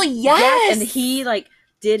actually, yes. And he like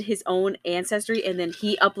did his own ancestry and then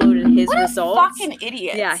he uploaded his results. Fucking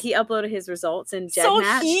idiot. Yeah, he uploaded his results in So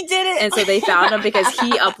GEDmatch. he did it. And so they found him because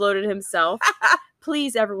he uploaded himself.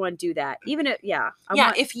 Please, everyone, do that. Even if,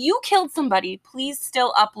 if you killed somebody, please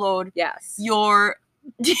still upload yes. your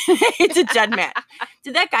DNA to GEDmatch.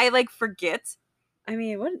 Did that guy like forget? I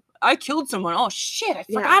mean, what? I killed someone. Oh shit, I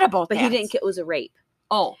forgot about that. But he didn't kill, it was a rape.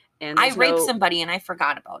 Oh, and I raped somebody and I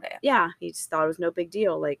forgot about it. Yeah, he just thought it was no big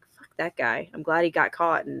deal. Like, fuck that guy. I'm glad he got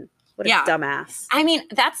caught and what a dumbass. I mean,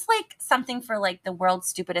 that's like something for like the world's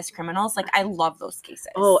stupidest criminals. Like, I love those cases.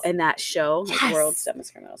 Oh, and that show, yes. like World's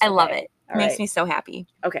Dumbest Criminals. I love it. It makes me so happy.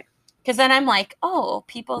 Okay. Because then I'm like, oh,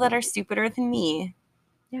 people that are stupider than me.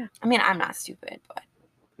 Yeah. I mean, I'm not stupid,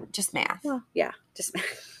 but just math. Well, yeah, just math.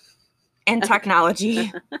 And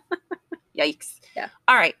technology. Yikes. Yeah.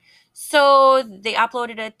 All right. So they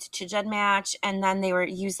uploaded it to GEDmatch, and then they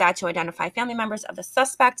used that to identify family members of the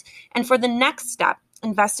suspect. And for the next step,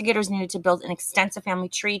 investigators needed to build an extensive family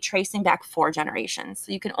tree tracing back 4 generations.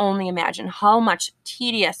 So you can only imagine how much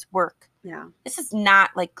tedious work. Yeah. This is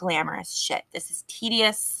not like glamorous shit. This is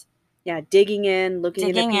tedious. Yeah, digging in, looking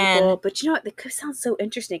into people. But you know what? That sounds so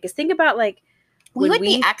interesting. Because think about like... We would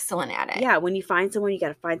be excellent at it. Yeah, when you find someone, you got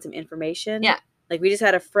to find some information. Yeah. Like we just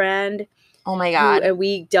had a friend... Oh my God. And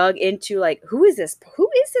we dug into like, who is this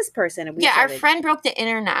person? And our friend broke the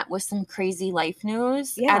internet with some crazy life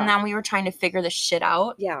news. Yeah. And then we were trying to figure this shit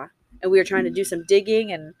out. Yeah. And we were trying to do some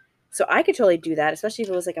digging. And so I could totally do that, especially if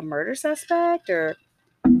it was like a murder suspect or.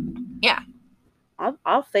 Yeah.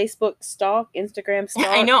 I'll Facebook stalk, Instagram stalk.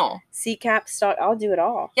 I know. CCAP stalk. I'll do it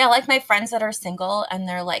all. Yeah. Like my friends that are single and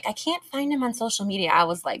they're like, I can't find him on social media. I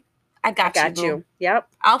was like, I got you. Yep.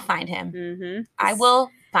 I'll find him. Mm-hmm. I will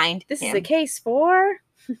find this him. Is a case for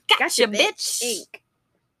Gotcha, bitch. Inc.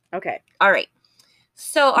 Okay. All right.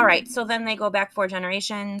 So then they go back 4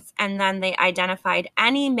 generations and then they identified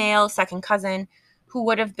any male second cousin who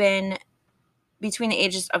would have been between the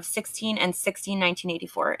ages of 16 and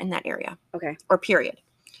 1984 in that area. Okay. Or period.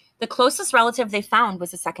 The closest relative they found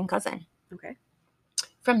was a second cousin. Okay.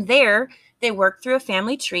 From there, they worked through a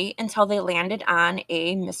family tree until they landed on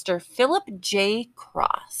a Mr. Philip J.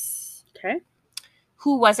 Cross. Okay.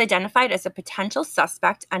 Who was identified as a potential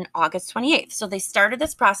suspect on August 28th. So they started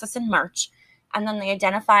this process in March, and then they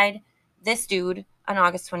identified this dude on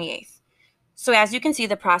August 28th. So as you can see,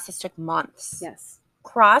 the process took months. Yes.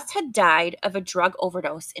 Cross had died of a drug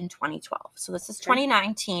overdose in 2012. So this is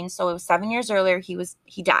 2019, so it was 7 years earlier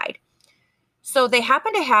he died. So they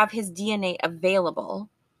happened to have his DNA available.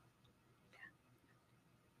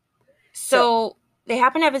 So they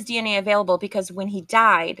happen to have his DNA available because when he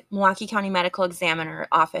died, Milwaukee County Medical Examiner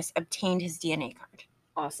Office obtained his DNA card.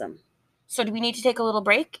 Awesome. So do we need to take a little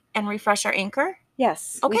break and refresh our anchor?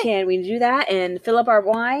 Yes, okay. We can. We do that and fill up our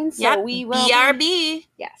wine. So we will. BRB.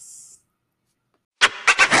 Yes.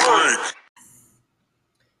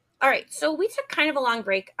 All right. So we took kind of a long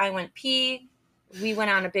break. I went pee. We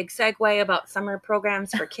went on a big segue about summer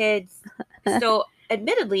programs for kids. So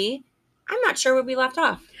admittedly, I'm not sure where we left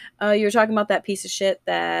off. You were talking about that piece of shit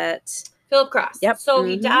that... Philip Cross. Yep. So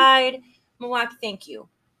he died. Thank you.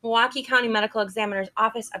 Milwaukee County Medical Examiner's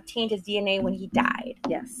Office obtained his DNA when he died.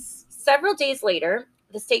 Yes. Several days later,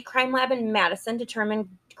 the State Crime Lab in Madison determined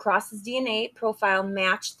Cross's DNA profile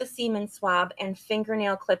matched the semen swab and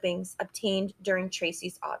fingernail clippings obtained during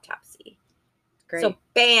Traci's autopsy. Great. So,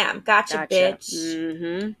 bam, gotcha. Bitch.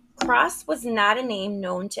 Mm-hmm. Cross was not a name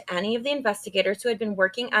known to any of the investigators who had been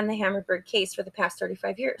working on the Hammerberg case for the past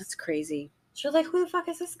 35 years. That's crazy. So, like, who the fuck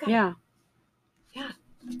is this guy? Yeah. Yeah.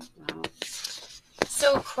 Wow.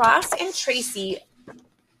 So, Cross and Traci,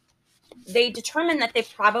 they determined that they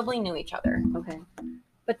probably knew each other. Okay.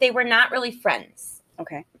 But they were not really friends.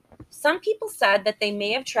 Okay. Some people said that they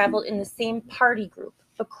may have traveled in the same party group,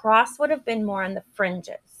 but Cross would have been more on the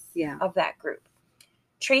fringes of that group.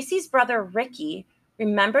 Traci's brother, Ricky,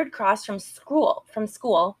 remembered Cross from school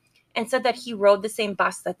and said that he rode the same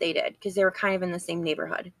bus that they did because they were kind of in the same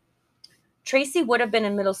neighborhood. Traci would have been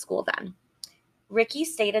in middle school then. Ricky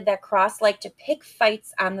stated that Cross liked to pick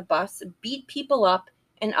fights on the bus, beat people up,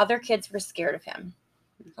 and other kids were scared of him.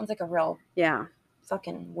 Sounds like a real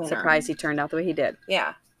fucking winner. Surprised he turned out the way he did.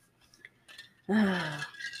 Yeah.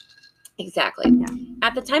 Exactly. Yeah.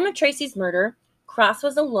 At the time of Traci's murder, Cross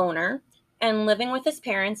was a loner and living with his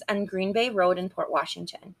parents on Green Bay Road in Port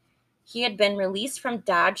Washington. He had been released from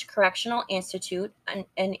Dodge Correctional Institute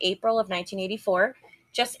in April of 1984,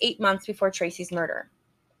 just 8 months before Traci's murder.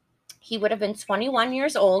 He would have been 21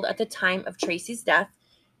 years old at the time of Traci's death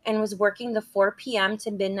and was working the 4 p.m. to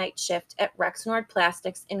midnight shift at Rexnord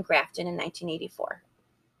Plastics in Grafton in 1984.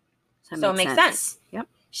 So it makes sense. Yep.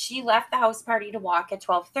 She left the house party to walk at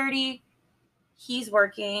 12:30. He's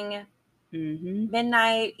working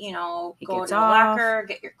midnight, go to the locker,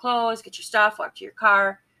 get your clothes, get your stuff, walk to your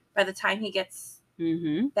car. By the time he gets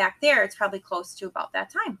back there, it's probably close to about that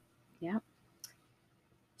time. Yeah.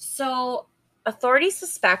 So authorities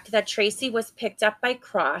suspect that Traci was picked up by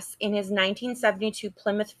Cross in his 1972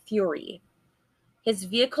 Plymouth Fury. His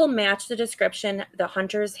vehicle matched the description the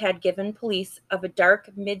hunters had given police of a dark,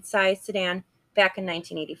 mid-sized sedan back in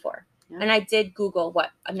 1984. Yeah. And I did Google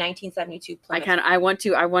what a 1972 Plymouth. I want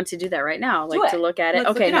to do that right now, to look at it.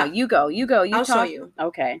 Let's okay, no, you go. I'll show you.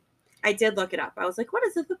 Okay. I did look it up. I was like, what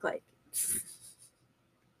does it look like?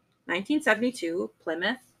 1972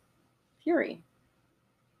 Plymouth Fury.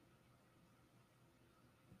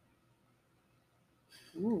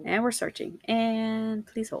 Ooh. And we're searching. And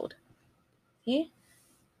please hold. See?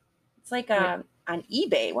 It's like on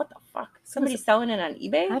eBay. What the fuck? Somebody's selling it on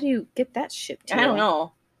eBay? How do you get that shipped to I don't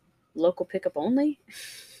know. Local pickup only?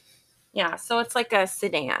 Yeah, so it's like a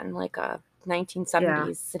sedan, like a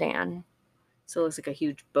 1970s sedan. So it looks like a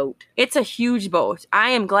huge boat. It's a huge boat.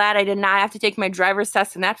 I am glad I did not have to take my driver's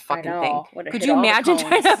test in that fucking thing. Could you imagine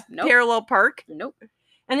trying to parallel park? Nope.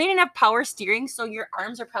 And they didn't have power steering, so your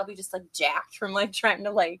arms are probably just jacked from trying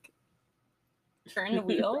to turn the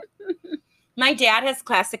wheel. My dad has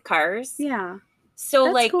classic cars. Yeah.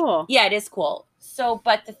 So that's cool. Yeah, it is cool. So,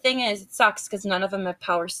 but the thing is, it sucks because none of them have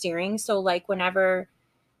power steering. So whenever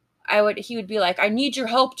he would be like, I need your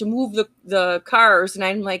help to move the cars. And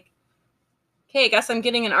I'm like, okay, I guess I'm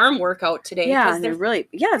getting an arm workout today. Yeah, they're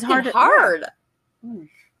it's hard.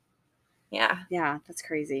 Yeah. Yeah, that's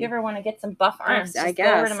crazy. If you ever want to get some buff arms, I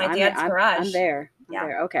guess. Go over to my dad's garage. I'm there.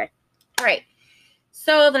 Okay. All right.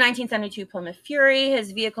 So the 1972 Plymouth Fury,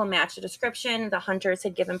 his vehicle matched the description the hunters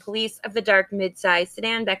had given police of the dark mid-sized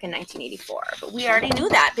sedan back in 1984. But we already knew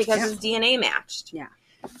that because his DNA matched. Yeah.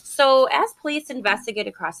 So as police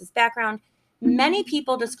investigated across his background, many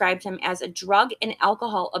people described him as a drug and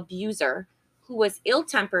alcohol abuser who was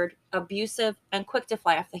ill-tempered, abusive, and quick to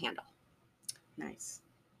fly off the handle. Nice.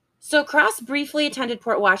 So Cross briefly attended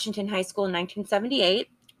Port Washington High School in 1978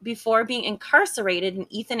 before being incarcerated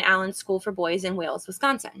in Ethan Allen School for Boys in Wales,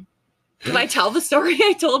 Wisconsin. Did I tell the story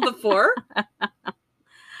I told before?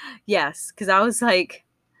 Yes, because I was like,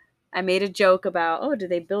 I made a joke about, is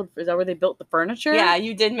that where they built the furniture? Yeah,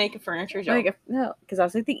 you did make a furniture joke. No, because I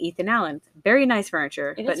was thinking Ethan Allen, very nice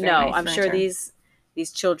furniture. But no, I'm sure these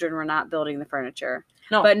children were not building the furniture.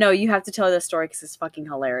 No. But no, you have to tell this story because it's fucking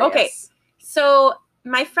hilarious. Okay, so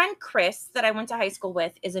my friend Chris that I went to high school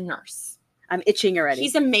with is a nurse. I'm itching already.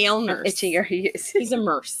 He's a male nurse. I'm itching already. He's a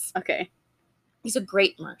nurse. Okay. He's a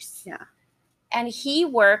great nurse. Yeah. And he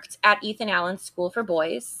worked at Ethan Allen School for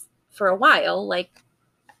Boys for a while, I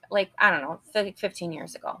don't know, 15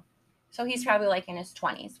 years ago. So he's probably in his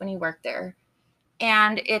 20s when he worked there.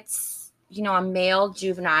 And it's, a male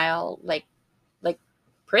juvenile,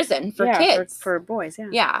 prison for kids. For boys, yeah.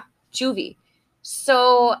 Yeah, juvie.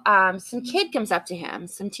 So some kid comes up to him,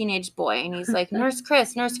 some teenage boy, and he's like, Nurse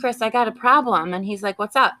Chris, I got a problem. And he's like,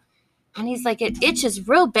 what's up? And he's like, it itches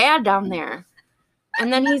real bad down there.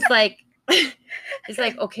 And then he's like,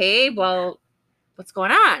 okay, well, what's going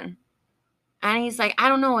on? And he's like, I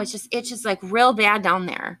don't know. It just itches real bad down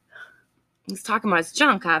there. He's talking about his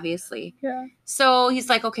junk, obviously. Yeah. So he's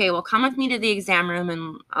like, okay, well, come with me to the exam room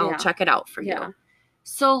and I'll check it out for you.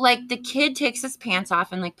 So the kid takes his pants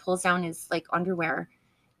off and pulls down his underwear.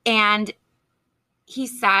 And he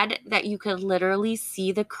said that you could literally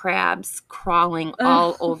see the crabs crawling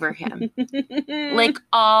all over him.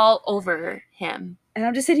 All over him. And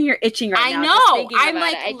I'm just sitting here itching right now. I know.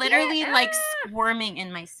 I'm literally squirming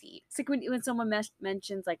in my seat. It's like when someone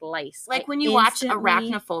mentions lice. When you watch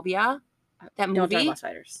Arachnophobia, that movie. Don't talk about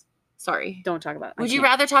spiders. Sorry. Don't talk about it. Would you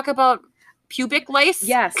rather talk about pubic lice?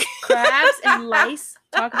 Yes. Crabs and lice.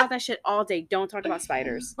 Talk about that shit all day. Don't talk about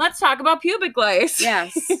spiders. Let's talk about pubic lice.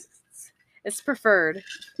 Yes. It's preferred.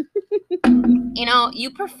 You know,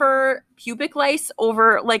 you prefer pubic lice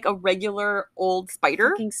over like a regular old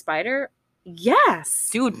spider? Fucking spider? Yes.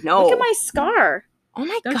 Dude, no. Look at my scar. Oh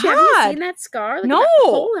my Have God. you seen that scar? Look No. at that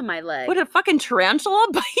hole in my leg. What, a fucking tarantula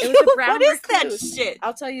bite It you? was a brown What is recluse. that shit?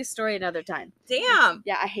 I'll tell you a story another time. Damn.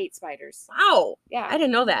 Yeah, I hate spiders. Wow. Yeah. I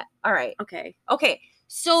didn't know that. All right. Okay. Okay.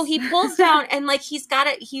 So he pulls down and like he's got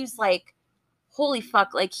it. He was like, holy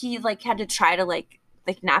fuck. Like he like had to try to like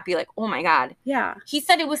not be like, oh my God. Yeah. He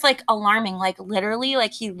said it was like alarming. Like literally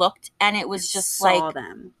like he looked and it was just Saw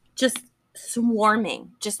them. just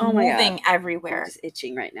swarming, just Oh my moving God. everywhere. I'm just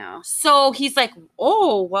itching right now. So he's like,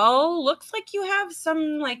 oh, well, looks like you have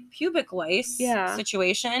some like pubic lice Yeah.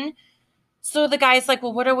 situation. So the guy's like,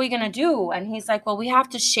 well, what are we going to do? And he's like, well, we have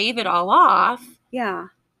to shave it all off Yeah.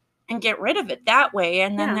 and get rid of it that way.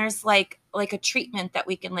 And then Yeah. there's like a treatment that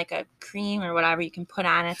we can, like a cream or whatever you can put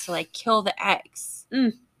on it to like kill the eggs.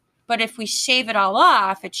 Mm. But if we shave it all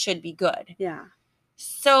off, it should be good. Yeah.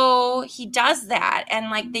 So he does that, and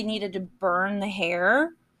like they needed to burn the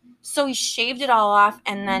hair. So he shaved it all off,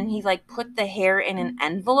 and then he like put the hair in an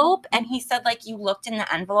envelope. And he said like you looked in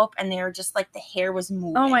the envelope, and they were just like the hair was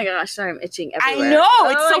moving. Oh my gosh, sorry, I'm itching I everywhere. know,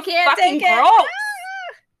 it's so I can't fucking take it. gross.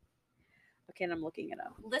 Ah! Okay, and I'm looking it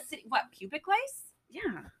up. Listen, what, pubic lice? Yeah.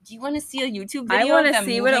 Do you want to see a YouTube I video want of to them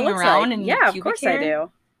see what it moving looks around like. in Yeah, of pubic course hair? I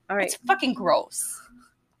do. All right, It's fucking gross.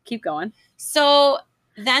 keep going. So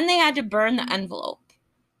then they had to burn the envelope.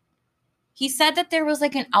 He said that there was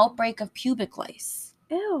like an outbreak of pubic lice.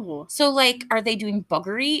 Ew. So like, are they doing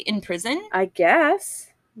buggery in prison? I guess.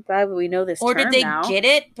 Glad we know this Or term did they now. get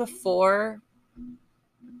it before?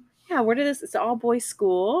 Yeah, where did this? It's all boys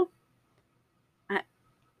school.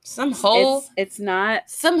 Some hoe. It's not.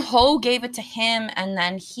 Some hoe gave it to him, and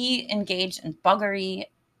then he engaged in buggery,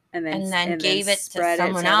 And then gave it to spread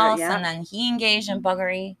someone so that- else, yeah. and then he engaged in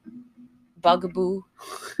buggery. Bugaboo.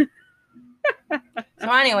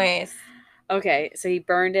 So anyways, Okay, so he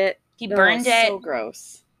burned it. he burned it. So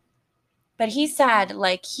gross. But he said,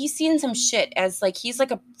 like, he's seen some shit as, like, he's, like,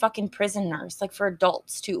 a fucking prison nurse, like, for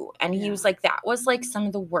adults, too. And he Yeah. was like, that was, like, some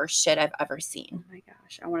of the worst shit I've ever seen. Oh my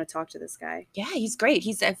gosh, I want to talk to this guy. Yeah, he's great.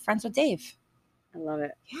 He's friends with Dave. I love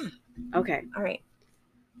it. Yeah. Okay. All right.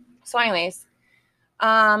 So anyways,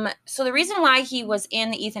 so the reason why he was in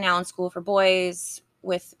the Ethan Allen School for Boys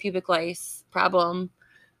with pubic lice problem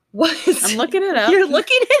was... I'm looking it up. You're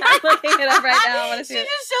looking it up? I'm looking it up right now. I want to see She it.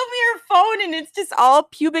 just showed me her phone, and it's just all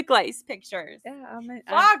pubic lice pictures. Yeah,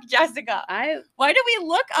 Fuck, Jessica. I Why do we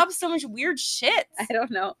look up so much weird shit?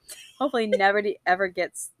 don't know. Hopefully, never ever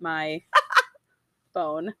gets my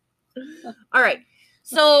phone. All right.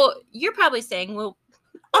 So you're probably saying, well,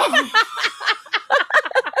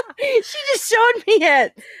 she just showed me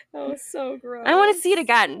it. That was so gross. I want to see it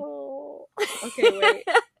again. Oh. Okay, wait.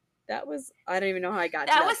 That was. I don't even know how I got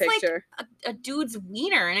That to that was picture. like a dude's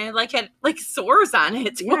wiener, and it like had like sores on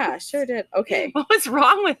it. Yeah, sure did. Okay. What was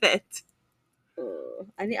wrong with it? Ugh.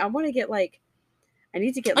 I want to get like. I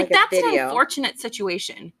need to get Like like, a that's an video. unfortunate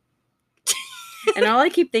situation. And all I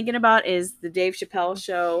keep thinking about is the Dave Chappelle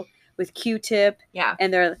show with Q-Tip, Yeah.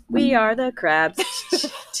 and they're we are the crabs.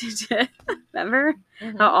 Remember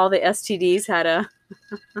how all the STDs had a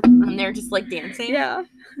And they're just like dancing. yeah.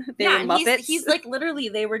 They Yeah, were and Muppets. he's like literally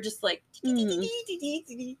they were just like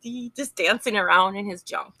just dancing around in his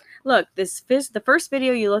junk. Look, the first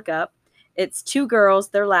video you look up, it's two girls,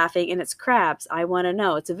 they're laughing, and it's crabs. I want to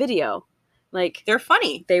know. It's a video. Like They're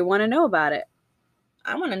funny. they want to know about it.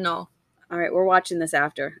 I want to know. All right, we're watching this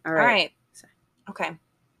after. All All right. right. Okay.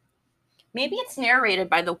 Maybe it's narrated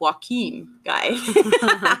by the Joaquin guy.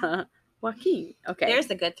 Joaquin. Okay. There's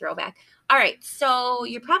a good throwback. All right. So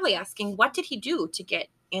you're probably asking, what did he do to get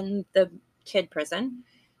in the kid prison?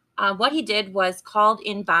 What he did was called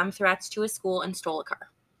in bomb threats to his school and stole a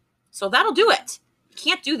car. So that'll do it. You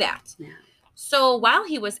can't do that. Yeah. So while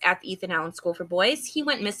he was at the Ethan Allen School for Boys, he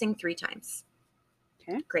went missing 3 times.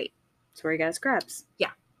 Okay. Great. That's where he got his crabs.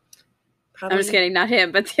 Probably, I'm just kidding, not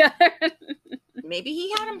him, but the other. Maybe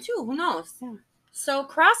he had him too. Who knows? Yeah. So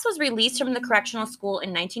Cross was released from the correctional school in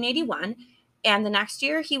 1981, and the next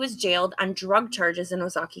year he was jailed on drug charges in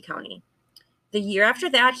Ozaukee County. The year after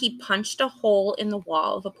that, he punched a hole in the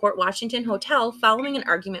wall of a Port Washington hotel following an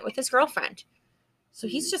argument with his girlfriend. So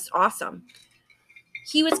he's just awesome.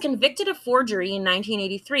 He was convicted of forgery in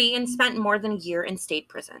 1983 and spent more than a year in state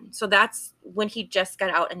prison. So that's when he just got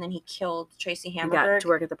out, and then he killed Traci He Hammerberg. got to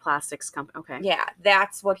work at the plastics company. Okay. Yeah,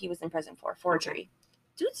 that's what he was in prison for, forgery.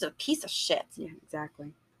 Dude's a piece of shit. Yeah, exactly.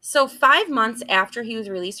 So 5 months after he was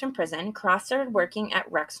released from prison, Cross started working at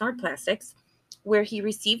Rexnord Plastics, where he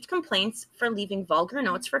received complaints for leaving vulgar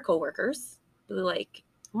notes for coworkers. Like,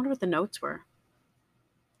 I wonder what the notes were.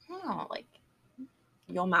 Oh, like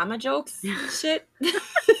your mama jokes shit.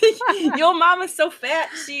 Your mama's so fat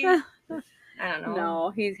she I don't know. No,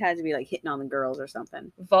 he had to be like hitting on the girls or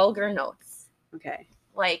something. Vulgar notes. Okay.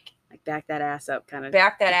 Like back that ass up kind of.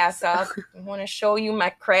 Back that ass up. I want to show you my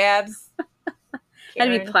crabs. Had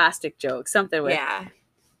to be plastic jokes, something with. Yeah.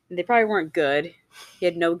 They probably weren't good. He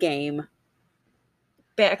had no game.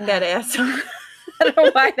 Back that ass up. I don't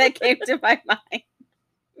know why that came to my mind.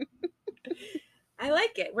 I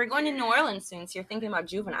like it. We're going to New Orleans soon, so you're thinking about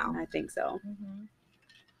Juvenile. I think so. Mm-hmm.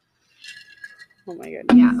 Oh my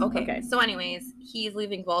goodness. Yeah, okay. So anyways, he's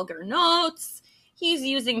leaving vulgar notes, he's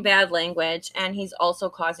using bad language, and he's also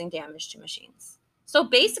causing damage to machines. So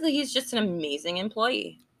basically, he's just an amazing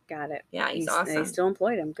employee. Got it. Yeah, he's awesome. They still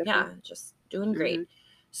employed him. Good. Yeah, just doing great. Mm-hmm.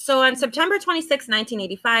 So on September 26,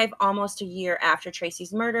 1985, almost a year after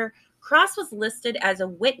Traci's murder, Cross was listed as a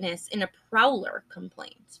witness in a prowler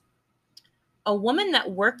complaint. A woman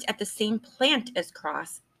that worked at the same plant as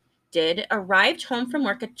Cross arrived home from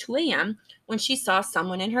work at 2 a.m. when she saw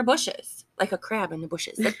someone in her bushes, like a crab in the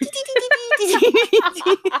bushes. Like,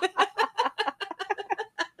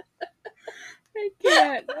 I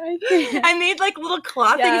can't. I made like little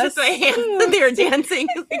claw things with my hands and they were dancing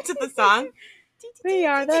like, to the song. We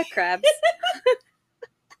are the crabs.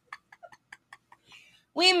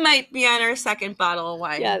 We might be on our second bottle of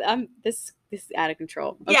wine. Yeah, this is out of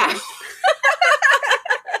control. Okay. Yeah.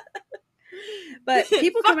 But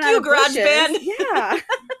people Fuck coming you, out of garage bushes, band. Yeah.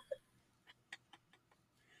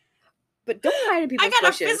 But don't hide in people's bushes. I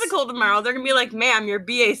got a physical tomorrow. They're gonna be like, "Ma'am, your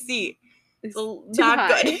BAC is not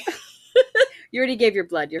high. good." You already gave your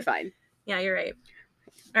blood. You're fine. Yeah, you're right.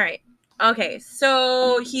 All right. Okay,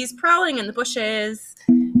 so he's prowling in the bushes,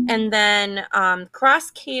 and then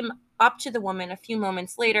Cross came up to the woman a few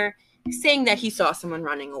moments later, saying that he saw someone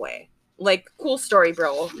running away. Like, cool story,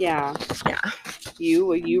 bro. Yeah. Yeah.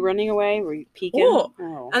 Were you running away? Were you peeking? Oh.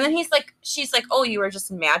 And then she's like, "Oh, you were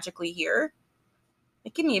just magically here."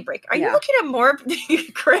 Like, give me a break. Are you looking at more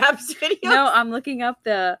crabs videos? No, I'm looking up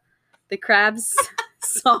the crabs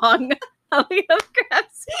song. I'm looking up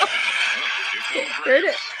crabs song. Heard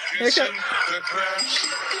it. Here it comes. The crabs,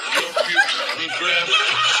 the crabs,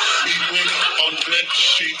 on bed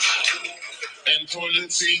sheets and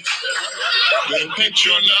toilet seats. Then pinch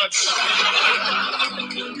your nuts.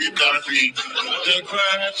 We've got to feed the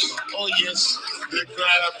crabs. Oh yes, the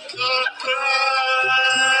crabs. The crabs.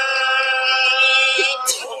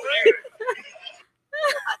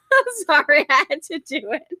 I'm sorry, I had to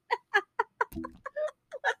do it.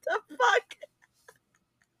 What the fuck?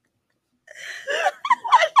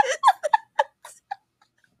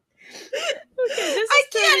 Okay, I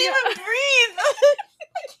can't even breathe.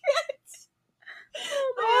 I can't.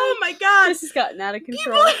 Oh my god. This has gotten out of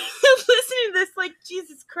control. People listening to this like,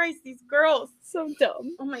 Jesus Christ, these girls. So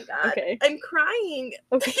dumb. Oh my god. Okay. I'm crying.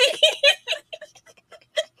 Okay.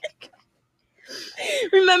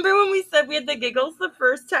 Remember when we said we had the giggles the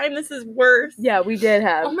first time? This is worse. Yeah, we did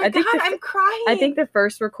have. Oh my god, I'm crying. I think the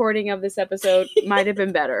first recording of this episode might have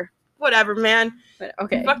been better. Whatever, man. But,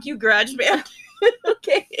 okay. Fuck you, garage band.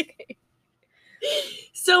 Okay.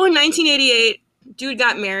 So in 1988, dude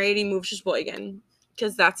got married. He moved to Sheboygan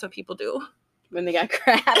because that's what people do when they got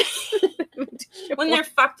crabs. When they're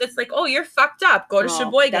fucked, it's like, oh, you're fucked up. Go to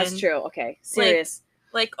Sheboygan. That's true. Okay, serious.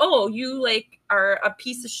 Like, oh, you like are a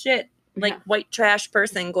piece of shit. Like white trash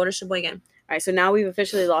person, go to Sheboygan. All right, so now we've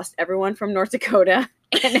officially lost everyone from North Dakota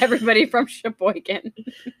and everybody from Sheboygan.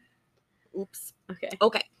 Oops.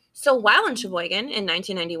 Okay. So while in Sheboygan in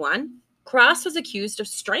 1991, Cross was accused of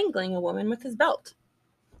strangling a woman with his belt.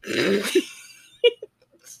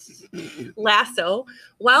 Lasso,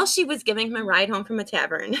 while she was giving him a ride home from a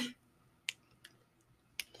tavern.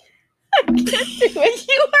 I can't do it.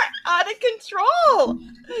 You are out of control.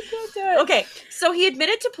 I can't do it. Okay, so he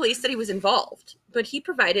admitted to police that he was involved, but he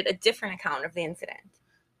provided a different account of the incident.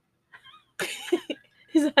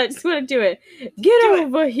 He said, I just want to do it. Get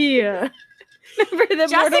over here. Remember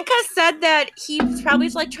Jessica said that he was probably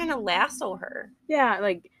like trying to lasso her. Yeah,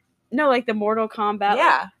 like the Mortal Kombat.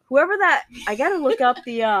 Yeah. Like, whoever that, I gotta look up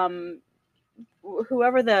the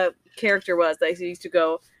whoever the character was that used to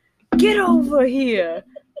go, get over here.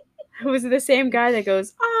 It was the same guy that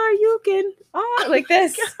goes, you can, like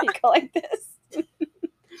this. You go like this.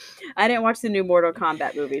 I didn't watch the new Mortal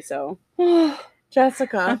Kombat movie, so.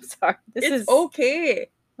 Jessica. I'm sorry. This is okay.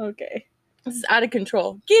 Okay. This is out of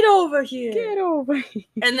control. Get over here. Get over here.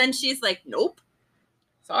 And then she's like, nope.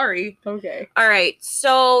 Sorry. Okay. All right.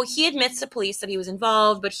 So he admits to police that he was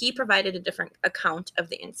involved, but he provided a different account of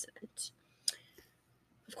the incident.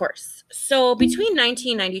 Of course. So between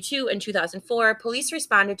 1992 and 2004, police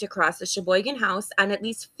responded to Cross's Sheboygan house on at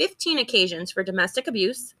least 15 occasions for domestic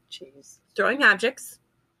abuse, Jeez. throwing objects,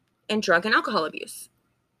 and drug and alcohol abuse.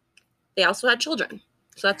 They also had children,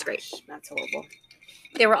 so that's great. That's horrible.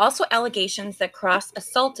 There were also allegations that Cross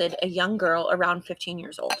assaulted a young girl around 15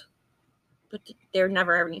 years old. But there were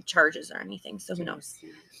never any charges or anything, so who knows.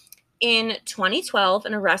 In 2012,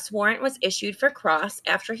 an arrest warrant was issued for Cross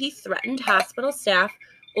after he threatened hospital staff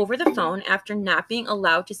over the phone after not being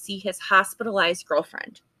allowed to see his hospitalized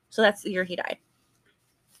girlfriend. So that's the year he died.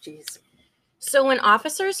 Jeez. So when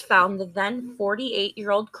officers found the then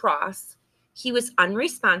 48-year-old Cross, he was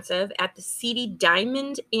unresponsive at the seedy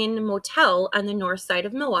Diamond Inn Motel on the north side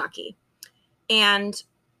of Milwaukee. And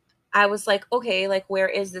I was like, okay, like, where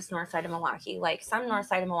is this north side of Milwaukee? Like, some north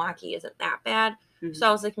side of Milwaukee isn't that bad. Mm-hmm. So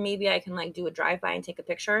I was like, maybe I can, like, do a drive-by and take a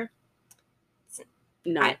picture.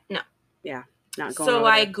 No. No. Yeah. Not going So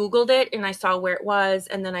I Googled it, and I saw where it was,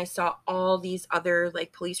 and then I saw all these other,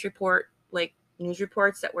 like, police report, like, news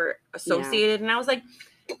reports that were associated, and I was like,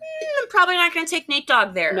 I'm probably not going to take Nate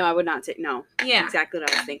Dogg there. No, I would not take, no. Yeah. Exactly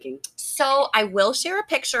what I was thinking. So I will share a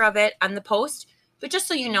picture of it on the post, but just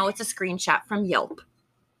so you know, it's a screenshot from Yelp.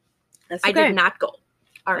 That's okay. I did not go.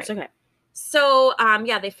 All right. That's okay. So,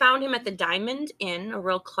 they found him at the Diamond Inn, a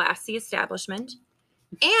real classy establishment,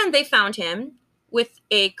 and they found him with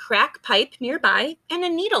a crack pipe nearby and a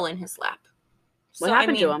needle in his lap. What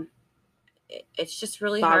happened to him? It's just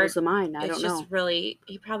really Boggles hard. the mind. I don't know. It's just really,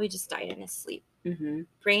 he probably just died in his sleep. Mm-hmm.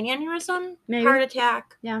 Brain aneurysm, maybe. Heart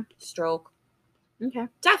attack, yeah, stroke. Okay.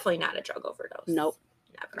 Definitely not a drug overdose. Nope.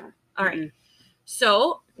 Never. No. All right.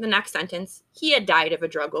 So the next sentence, he had died of a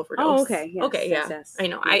drug overdose. Oh, okay. Yes, okay, yes, yeah. yes. I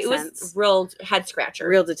know. It was real head scratcher.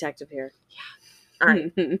 Real detective here. Yeah. All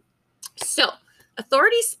right. So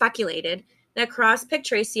authorities speculated that Cross picked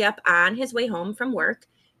Traci up on his way home from work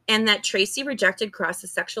and that Traci rejected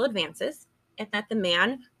Cross's sexual advances and that the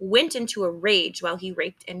man went into a rage while he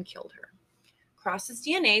raped and killed her. Cross's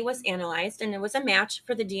DNA was analyzed and it was a match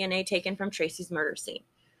for the DNA taken from Traci's murder scene.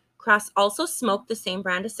 Cross also smoked the same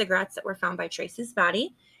brand of cigarettes that were found by Traci's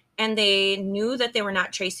body, and they knew that they were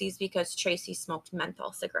not Traci's because Traci smoked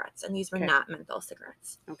menthol cigarettes, and these were not menthol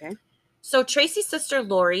cigarettes. Okay. So Traci's sister,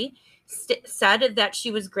 Lori, said that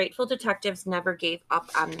she was grateful detectives never gave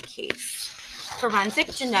up on the case.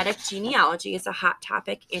 Forensic genetic genealogy is a hot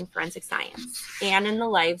topic in forensic science and in the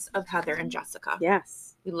lives of Heather and Jessica.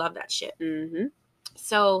 Yes. We love that shit. Mm-hmm.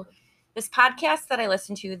 So this podcast that I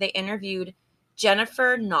listened to, they interviewed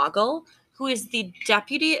Jennifer Noggle, who is the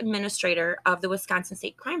deputy administrator of the Wisconsin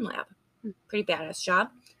State Crime Lab. Pretty badass job.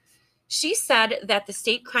 She said that the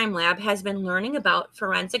State Crime Lab has been learning about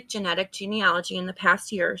forensic genetic genealogy in the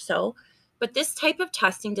past year or so, but this type of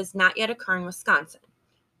testing does not yet occur in Wisconsin.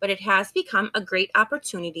 But it has become a great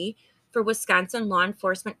opportunity for Wisconsin law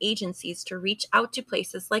enforcement agencies to reach out to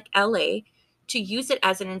places like LA to use it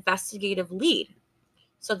as an investigative lead.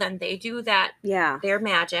 So then they do that, their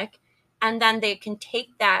magic, and then they can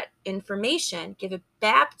take that information, give it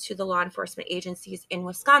back to the law enforcement agencies in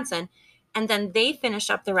Wisconsin, and then they finish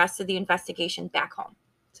up the rest of the investigation back home.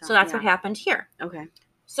 So that's what happened here. Okay.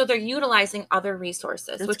 So they're utilizing other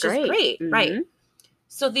resources, which is great, mm-hmm. right?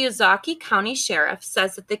 So the Ozaukee County Sheriff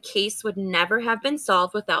says that the case would never have been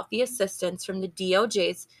solved without the assistance from the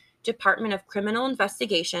DOJ's Department of Criminal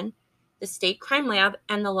Investigation, the State Crime Lab,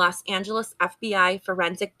 and the Los Angeles FBI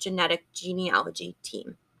Forensic Genetic Genealogy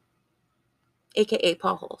Team, a.k.a.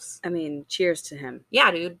 Paul Holes. I mean, cheers to him.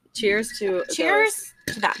 Yeah, dude. Cheers to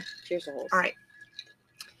them. Cheers to Holes. All right.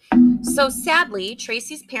 So sadly,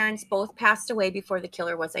 Traci's parents both passed away before the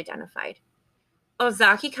killer was identified.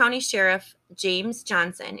 Ozaukee County Sheriff James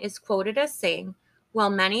Johnson is quoted as saying,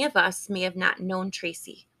 "While many of us may have not known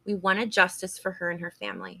Traci, we wanted justice for her and her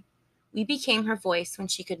family. We became her voice when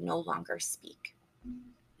she could no longer speak."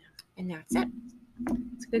 And that's it.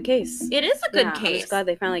 It's a good case. It is a good case. I'm just glad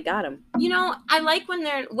they finally got him. You know, I like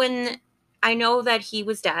when I know that he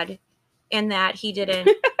was dead and that he didn't.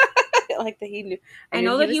 I like that he knew. I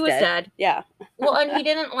know that he was dead. Yeah. Well, and he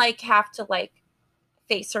didn't have to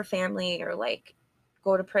face her family or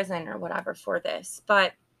go to prison or whatever for this.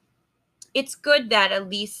 But it's good that at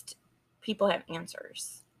least people have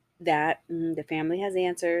answers. That the family has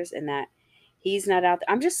answers and that he's not out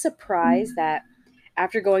there. I'm just surprised that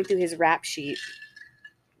after going through his rap sheet,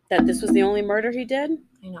 that this was the only murder he did.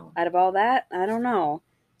 I know. Out of all that, I don't know.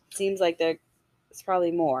 Seems like there's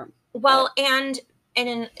probably more. Well, and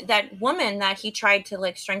in that woman that he tried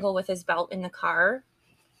to strangle with his belt in the car,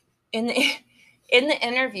 in the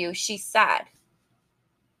interview, she said,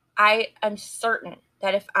 "I am certain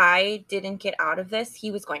that if I didn't get out of this,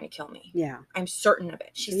 he was going to kill me. Yeah. I'm certain of it.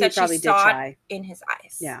 She So he said she probably did saw try. it in his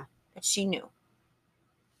eyes. Yeah. That she knew.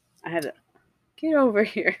 I had to get over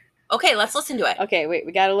here. Okay, let's listen to it. Okay, wait.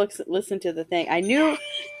 We gotta listen to the thing. I knew.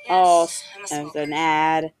 Yes, I'm a there's smoker. an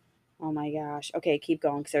ad. Oh my gosh. Okay, keep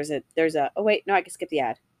going. Cause there's a. Oh wait, no, I can skip the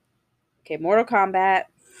ad. Okay, Mortal Kombat.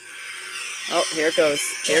 Oh, here it goes.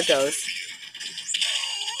 Here it goes.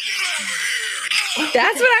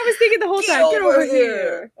 That's what I was thinking the whole time. Get over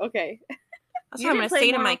here. Okay. That's You what I'm didn't going to play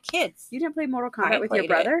say to my Mortal- kids. You didn't play Mortal I Kombat with your played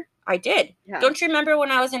brother? I did. Yeah. Don't you remember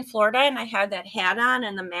when I was in Florida and I had that hat on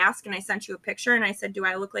and the mask and I sent you a picture and I said, do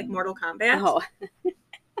I look like Mortal Kombat? Oh.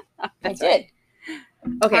 I did. Okay,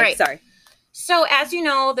 All right. sorry. So as you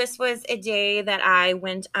know, this was a day that I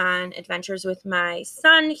went on adventures with my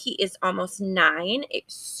son. He is almost 9.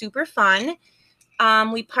 It's super fun.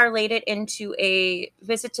 We parlayed it into a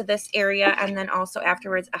visit to this area and then also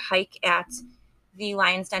afterwards a hike at the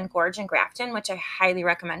Lion's Den Gorge in Grafton, which I highly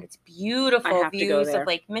recommend. It's beautiful I have to go views there. of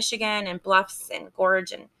Lake Michigan and bluffs and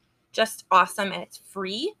gorge and just awesome. And it's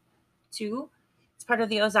free too. It's part of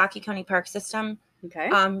the Ozaki County Park System. Okay.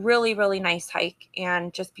 Really, really nice hike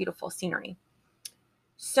and just beautiful scenery.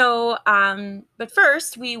 So, but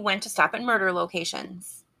first we went to stop at murder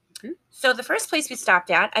locations. Mhm. So the first place we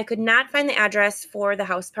stopped at, I could not find the address for the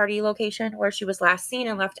house party location where she was last seen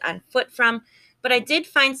and left on foot from, but I did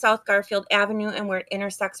find South Garfield Avenue and where it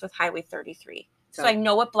intersects with Highway 33. So I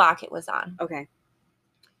know what block it was on. Okay.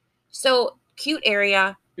 So cute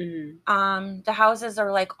area. Mm-hmm. The houses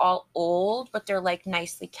are like all old, but they're like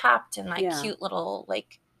nicely kept and like Yeah. cute little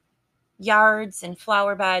like yards and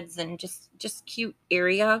flower beds and just cute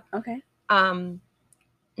area. Okay.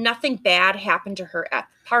 Nothing bad happened to her at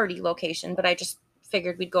the party location, but I just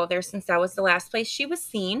figured we'd go there since that was the last place she was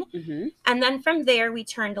seen. Mm-hmm. And then from there, we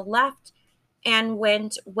turned left and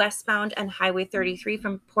went westbound on Highway 33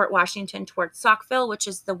 from Port Washington towards Saukville, which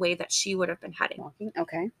is the way that she would have been heading. Walking.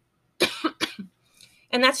 Okay.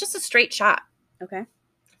 And that's just a straight shot. Okay.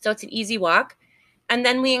 So it's an easy walk. And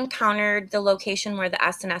then we encountered the location where the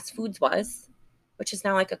S&S Foods was, which is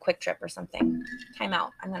now like a Quick Trip or something. Time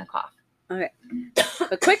out. I'm going to cough. Okay.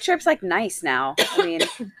 But Quick Trip's like nice now. I mean,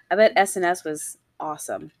 I bet S&S was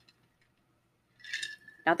awesome.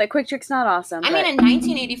 Not that Quick Trip's not awesome. I mean, in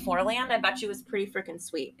 1984 land, I bet you was pretty freaking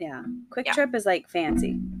sweet. Yeah. Quick Yeah. Trip is like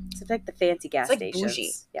fancy. It's like the fancy gas It's like stations.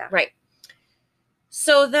 bougie. Yeah. Right.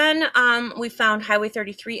 So then we found Highway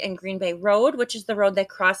 33 and Green Bay Road, which is the road that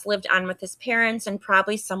Cross lived on with his parents, and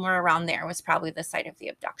probably somewhere around there was probably the site of the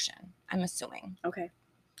abduction, I'm assuming. Okay.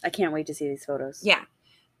 I can't wait to see these photos. Yeah.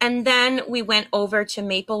 And then we went over to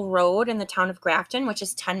Maple Road in the town of Grafton, which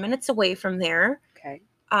is 10 minutes away from there. Okay.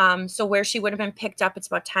 So where she would have been picked up, it's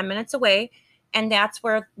about 10 minutes away. And that's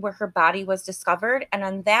where her body was discovered. And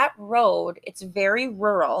on that road, it's very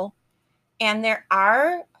rural. And there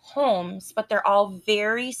are homes, but they're all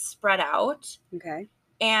very spread out. Okay.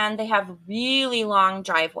 And they have really long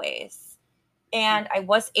driveways. And I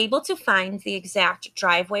was able to find the exact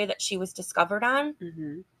driveway that she was discovered on.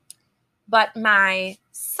 Mm-hmm. But my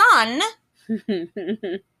son,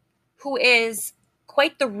 who is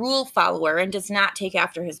quite the rule follower and does not take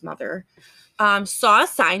after his mother, saw a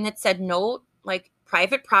sign that said no, like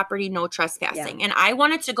private property, no trespassing. Yeah. And I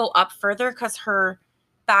wanted to go up further because her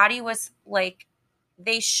body was like,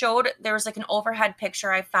 there was like an overhead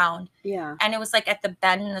picture I found. Yeah. And it was like at the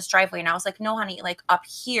bend in this driveway. And I was like, no, honey, like up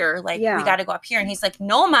here, like Yeah. we got to go up here. And he's like,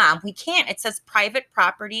 no, Mom, we can't. It says private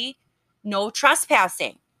property, no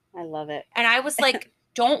trespassing. I love it. And I was like,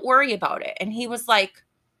 don't worry about it. And he was like,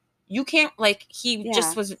 you can't, like, he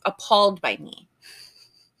just was appalled by me.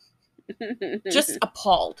 Just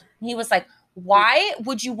appalled. He was like, why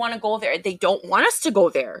would you want to go there? They don't want us to go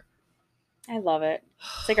there. I love it.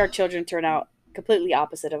 It's like our children turn out completely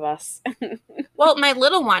opposite of us. Well, my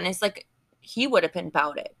little one is like, he would have been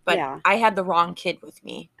about it. But Yeah. I had the wrong kid with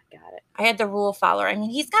me. Got it. I had the rule follower. I mean,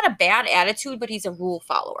 he's got a bad attitude, but he's a rule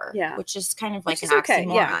follower. Yeah. Which is kind of like Which an is okay,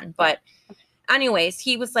 oxymoron. yeah. But anyways,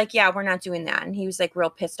 he was like, yeah, we're not doing that. And he was like real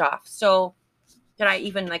pissed off. So that I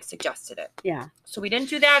even like suggested it. Yeah. So we didn't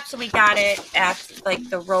do that. So we got it at like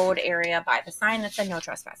the road area by the sign that said no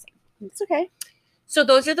trespassing. It's okay. So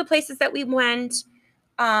those are the places that we went.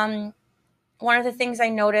 One of the things I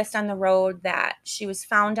noticed on the road that she was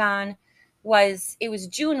found on was it was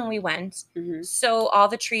June when we went. Mm-hmm. So all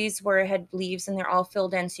the trees had leaves and they're all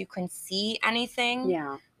filled in so you couldn't see anything.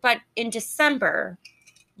 Yeah. But in December,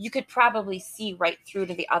 you could probably see right through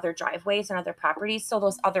to the other driveways and other properties. So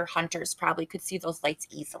those other hunters probably could see those lights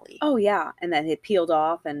easily. Oh yeah, and then it peeled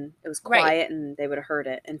off, and it was quiet, and they would have heard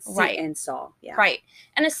it and saw. Yeah, right.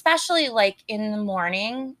 And especially like in the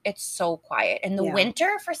morning, it's so quiet. In the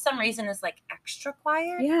winter, for some reason, is like extra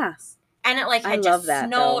quiet. Yes, and it like had just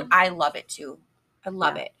snowed. I love it too. I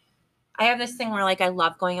love it. I have this thing where like I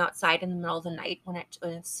love going outside in the middle of the night when it's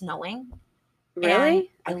snowing. Really?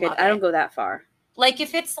 I love it. I don't go that far. Like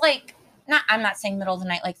if it's like I'm not saying middle of the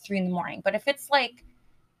night, like 3 a.m, but if it's like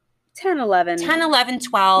 10, 11,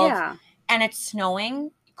 12, and it's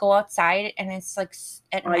snowing, go outside and it's like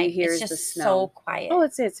at all night. You hear it's is just the snow. So quiet. Oh,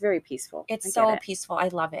 it's very peaceful. It's so peaceful. I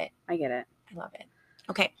love it. I get it. I love it.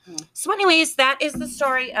 Okay. So anyways, that is the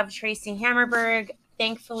story of Traci Hammerberg.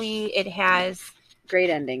 Thankfully, it has great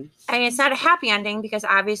ending. I mean, it's not a happy ending because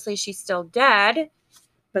obviously she's still dead.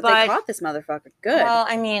 But they caught this motherfucker. Good. Well,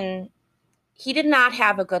 I mean, he did not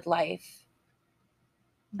have a good life.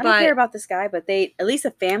 I don't care about this guy, but at least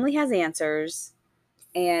the family has answers.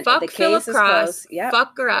 And fuck the case Philip is Cross. Close. Yep.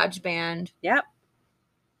 Fuck Garage Band. Yep.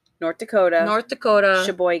 North Dakota.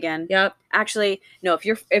 Sheboygan. Yep. Actually, no,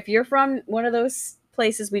 if you're from one of those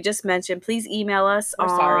places we just mentioned, please email us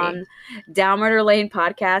on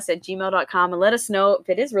downmurderlanepodcast@gmail.com and let us know if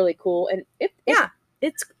it is really cool and if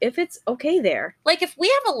it's okay there. Like if we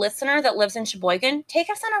have a listener that lives in Sheboygan, take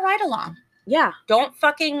us on a ride along. Yeah. Don't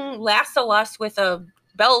fucking lasso us with a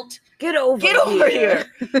belt. Get over here.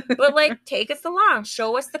 But like take us along.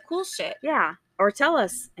 Show us the cool shit. Yeah. Or tell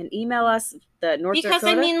us and email us the North Dakota.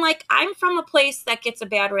 Because I mean, like, I'm from a place that gets a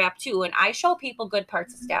bad rap too, and I show people good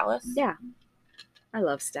parts of Dallas. Yeah. I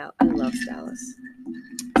love Dallas.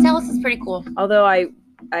 Dallas is pretty cool. Although I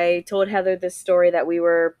told Heather this story that we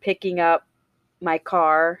were picking up my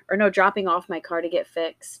car, dropping off my car to get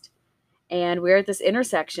fixed. And we're at this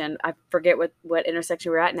intersection. I forget what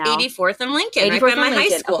intersection we're at now. 84th and Lincoln, 84th right by my high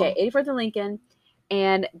school. Okay, 84th and Lincoln.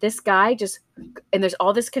 And this guy and there's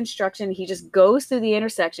all this construction. He just goes through the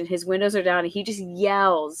intersection. His windows are down and he just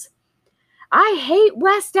yells, "I hate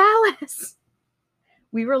West Dallas."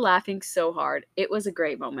 We were laughing so hard. It was a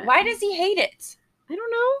great moment. Why does he hate it? I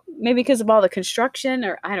don't know. Maybe because of all the construction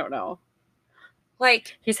or I don't know.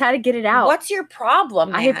 Like, he's had to get it out. What's your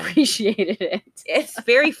problem, man? I appreciated it. It's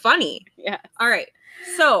very funny. Yeah. All right.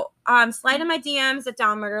 So, slide in my DMs at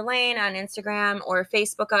Down Murder Lane on Instagram or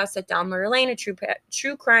Facebook us at Down Murder Lane, a true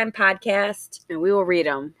crime podcast. And we will read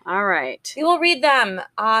them. All right. We will read them.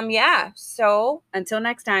 Yeah. So, until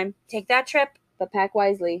next time, take that trip. But pack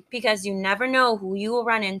wisely. Because you never know who you will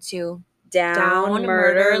run into. Down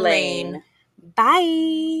Murder Lane.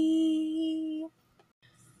 Bye.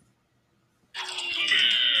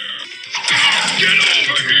 Get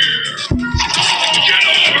over here! Get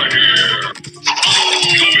over here!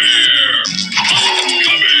 Come here!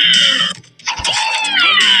 Come here!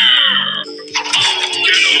 Come here!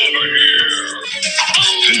 Get over here!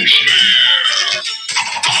 Finish here!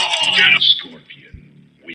 Get a scorpion!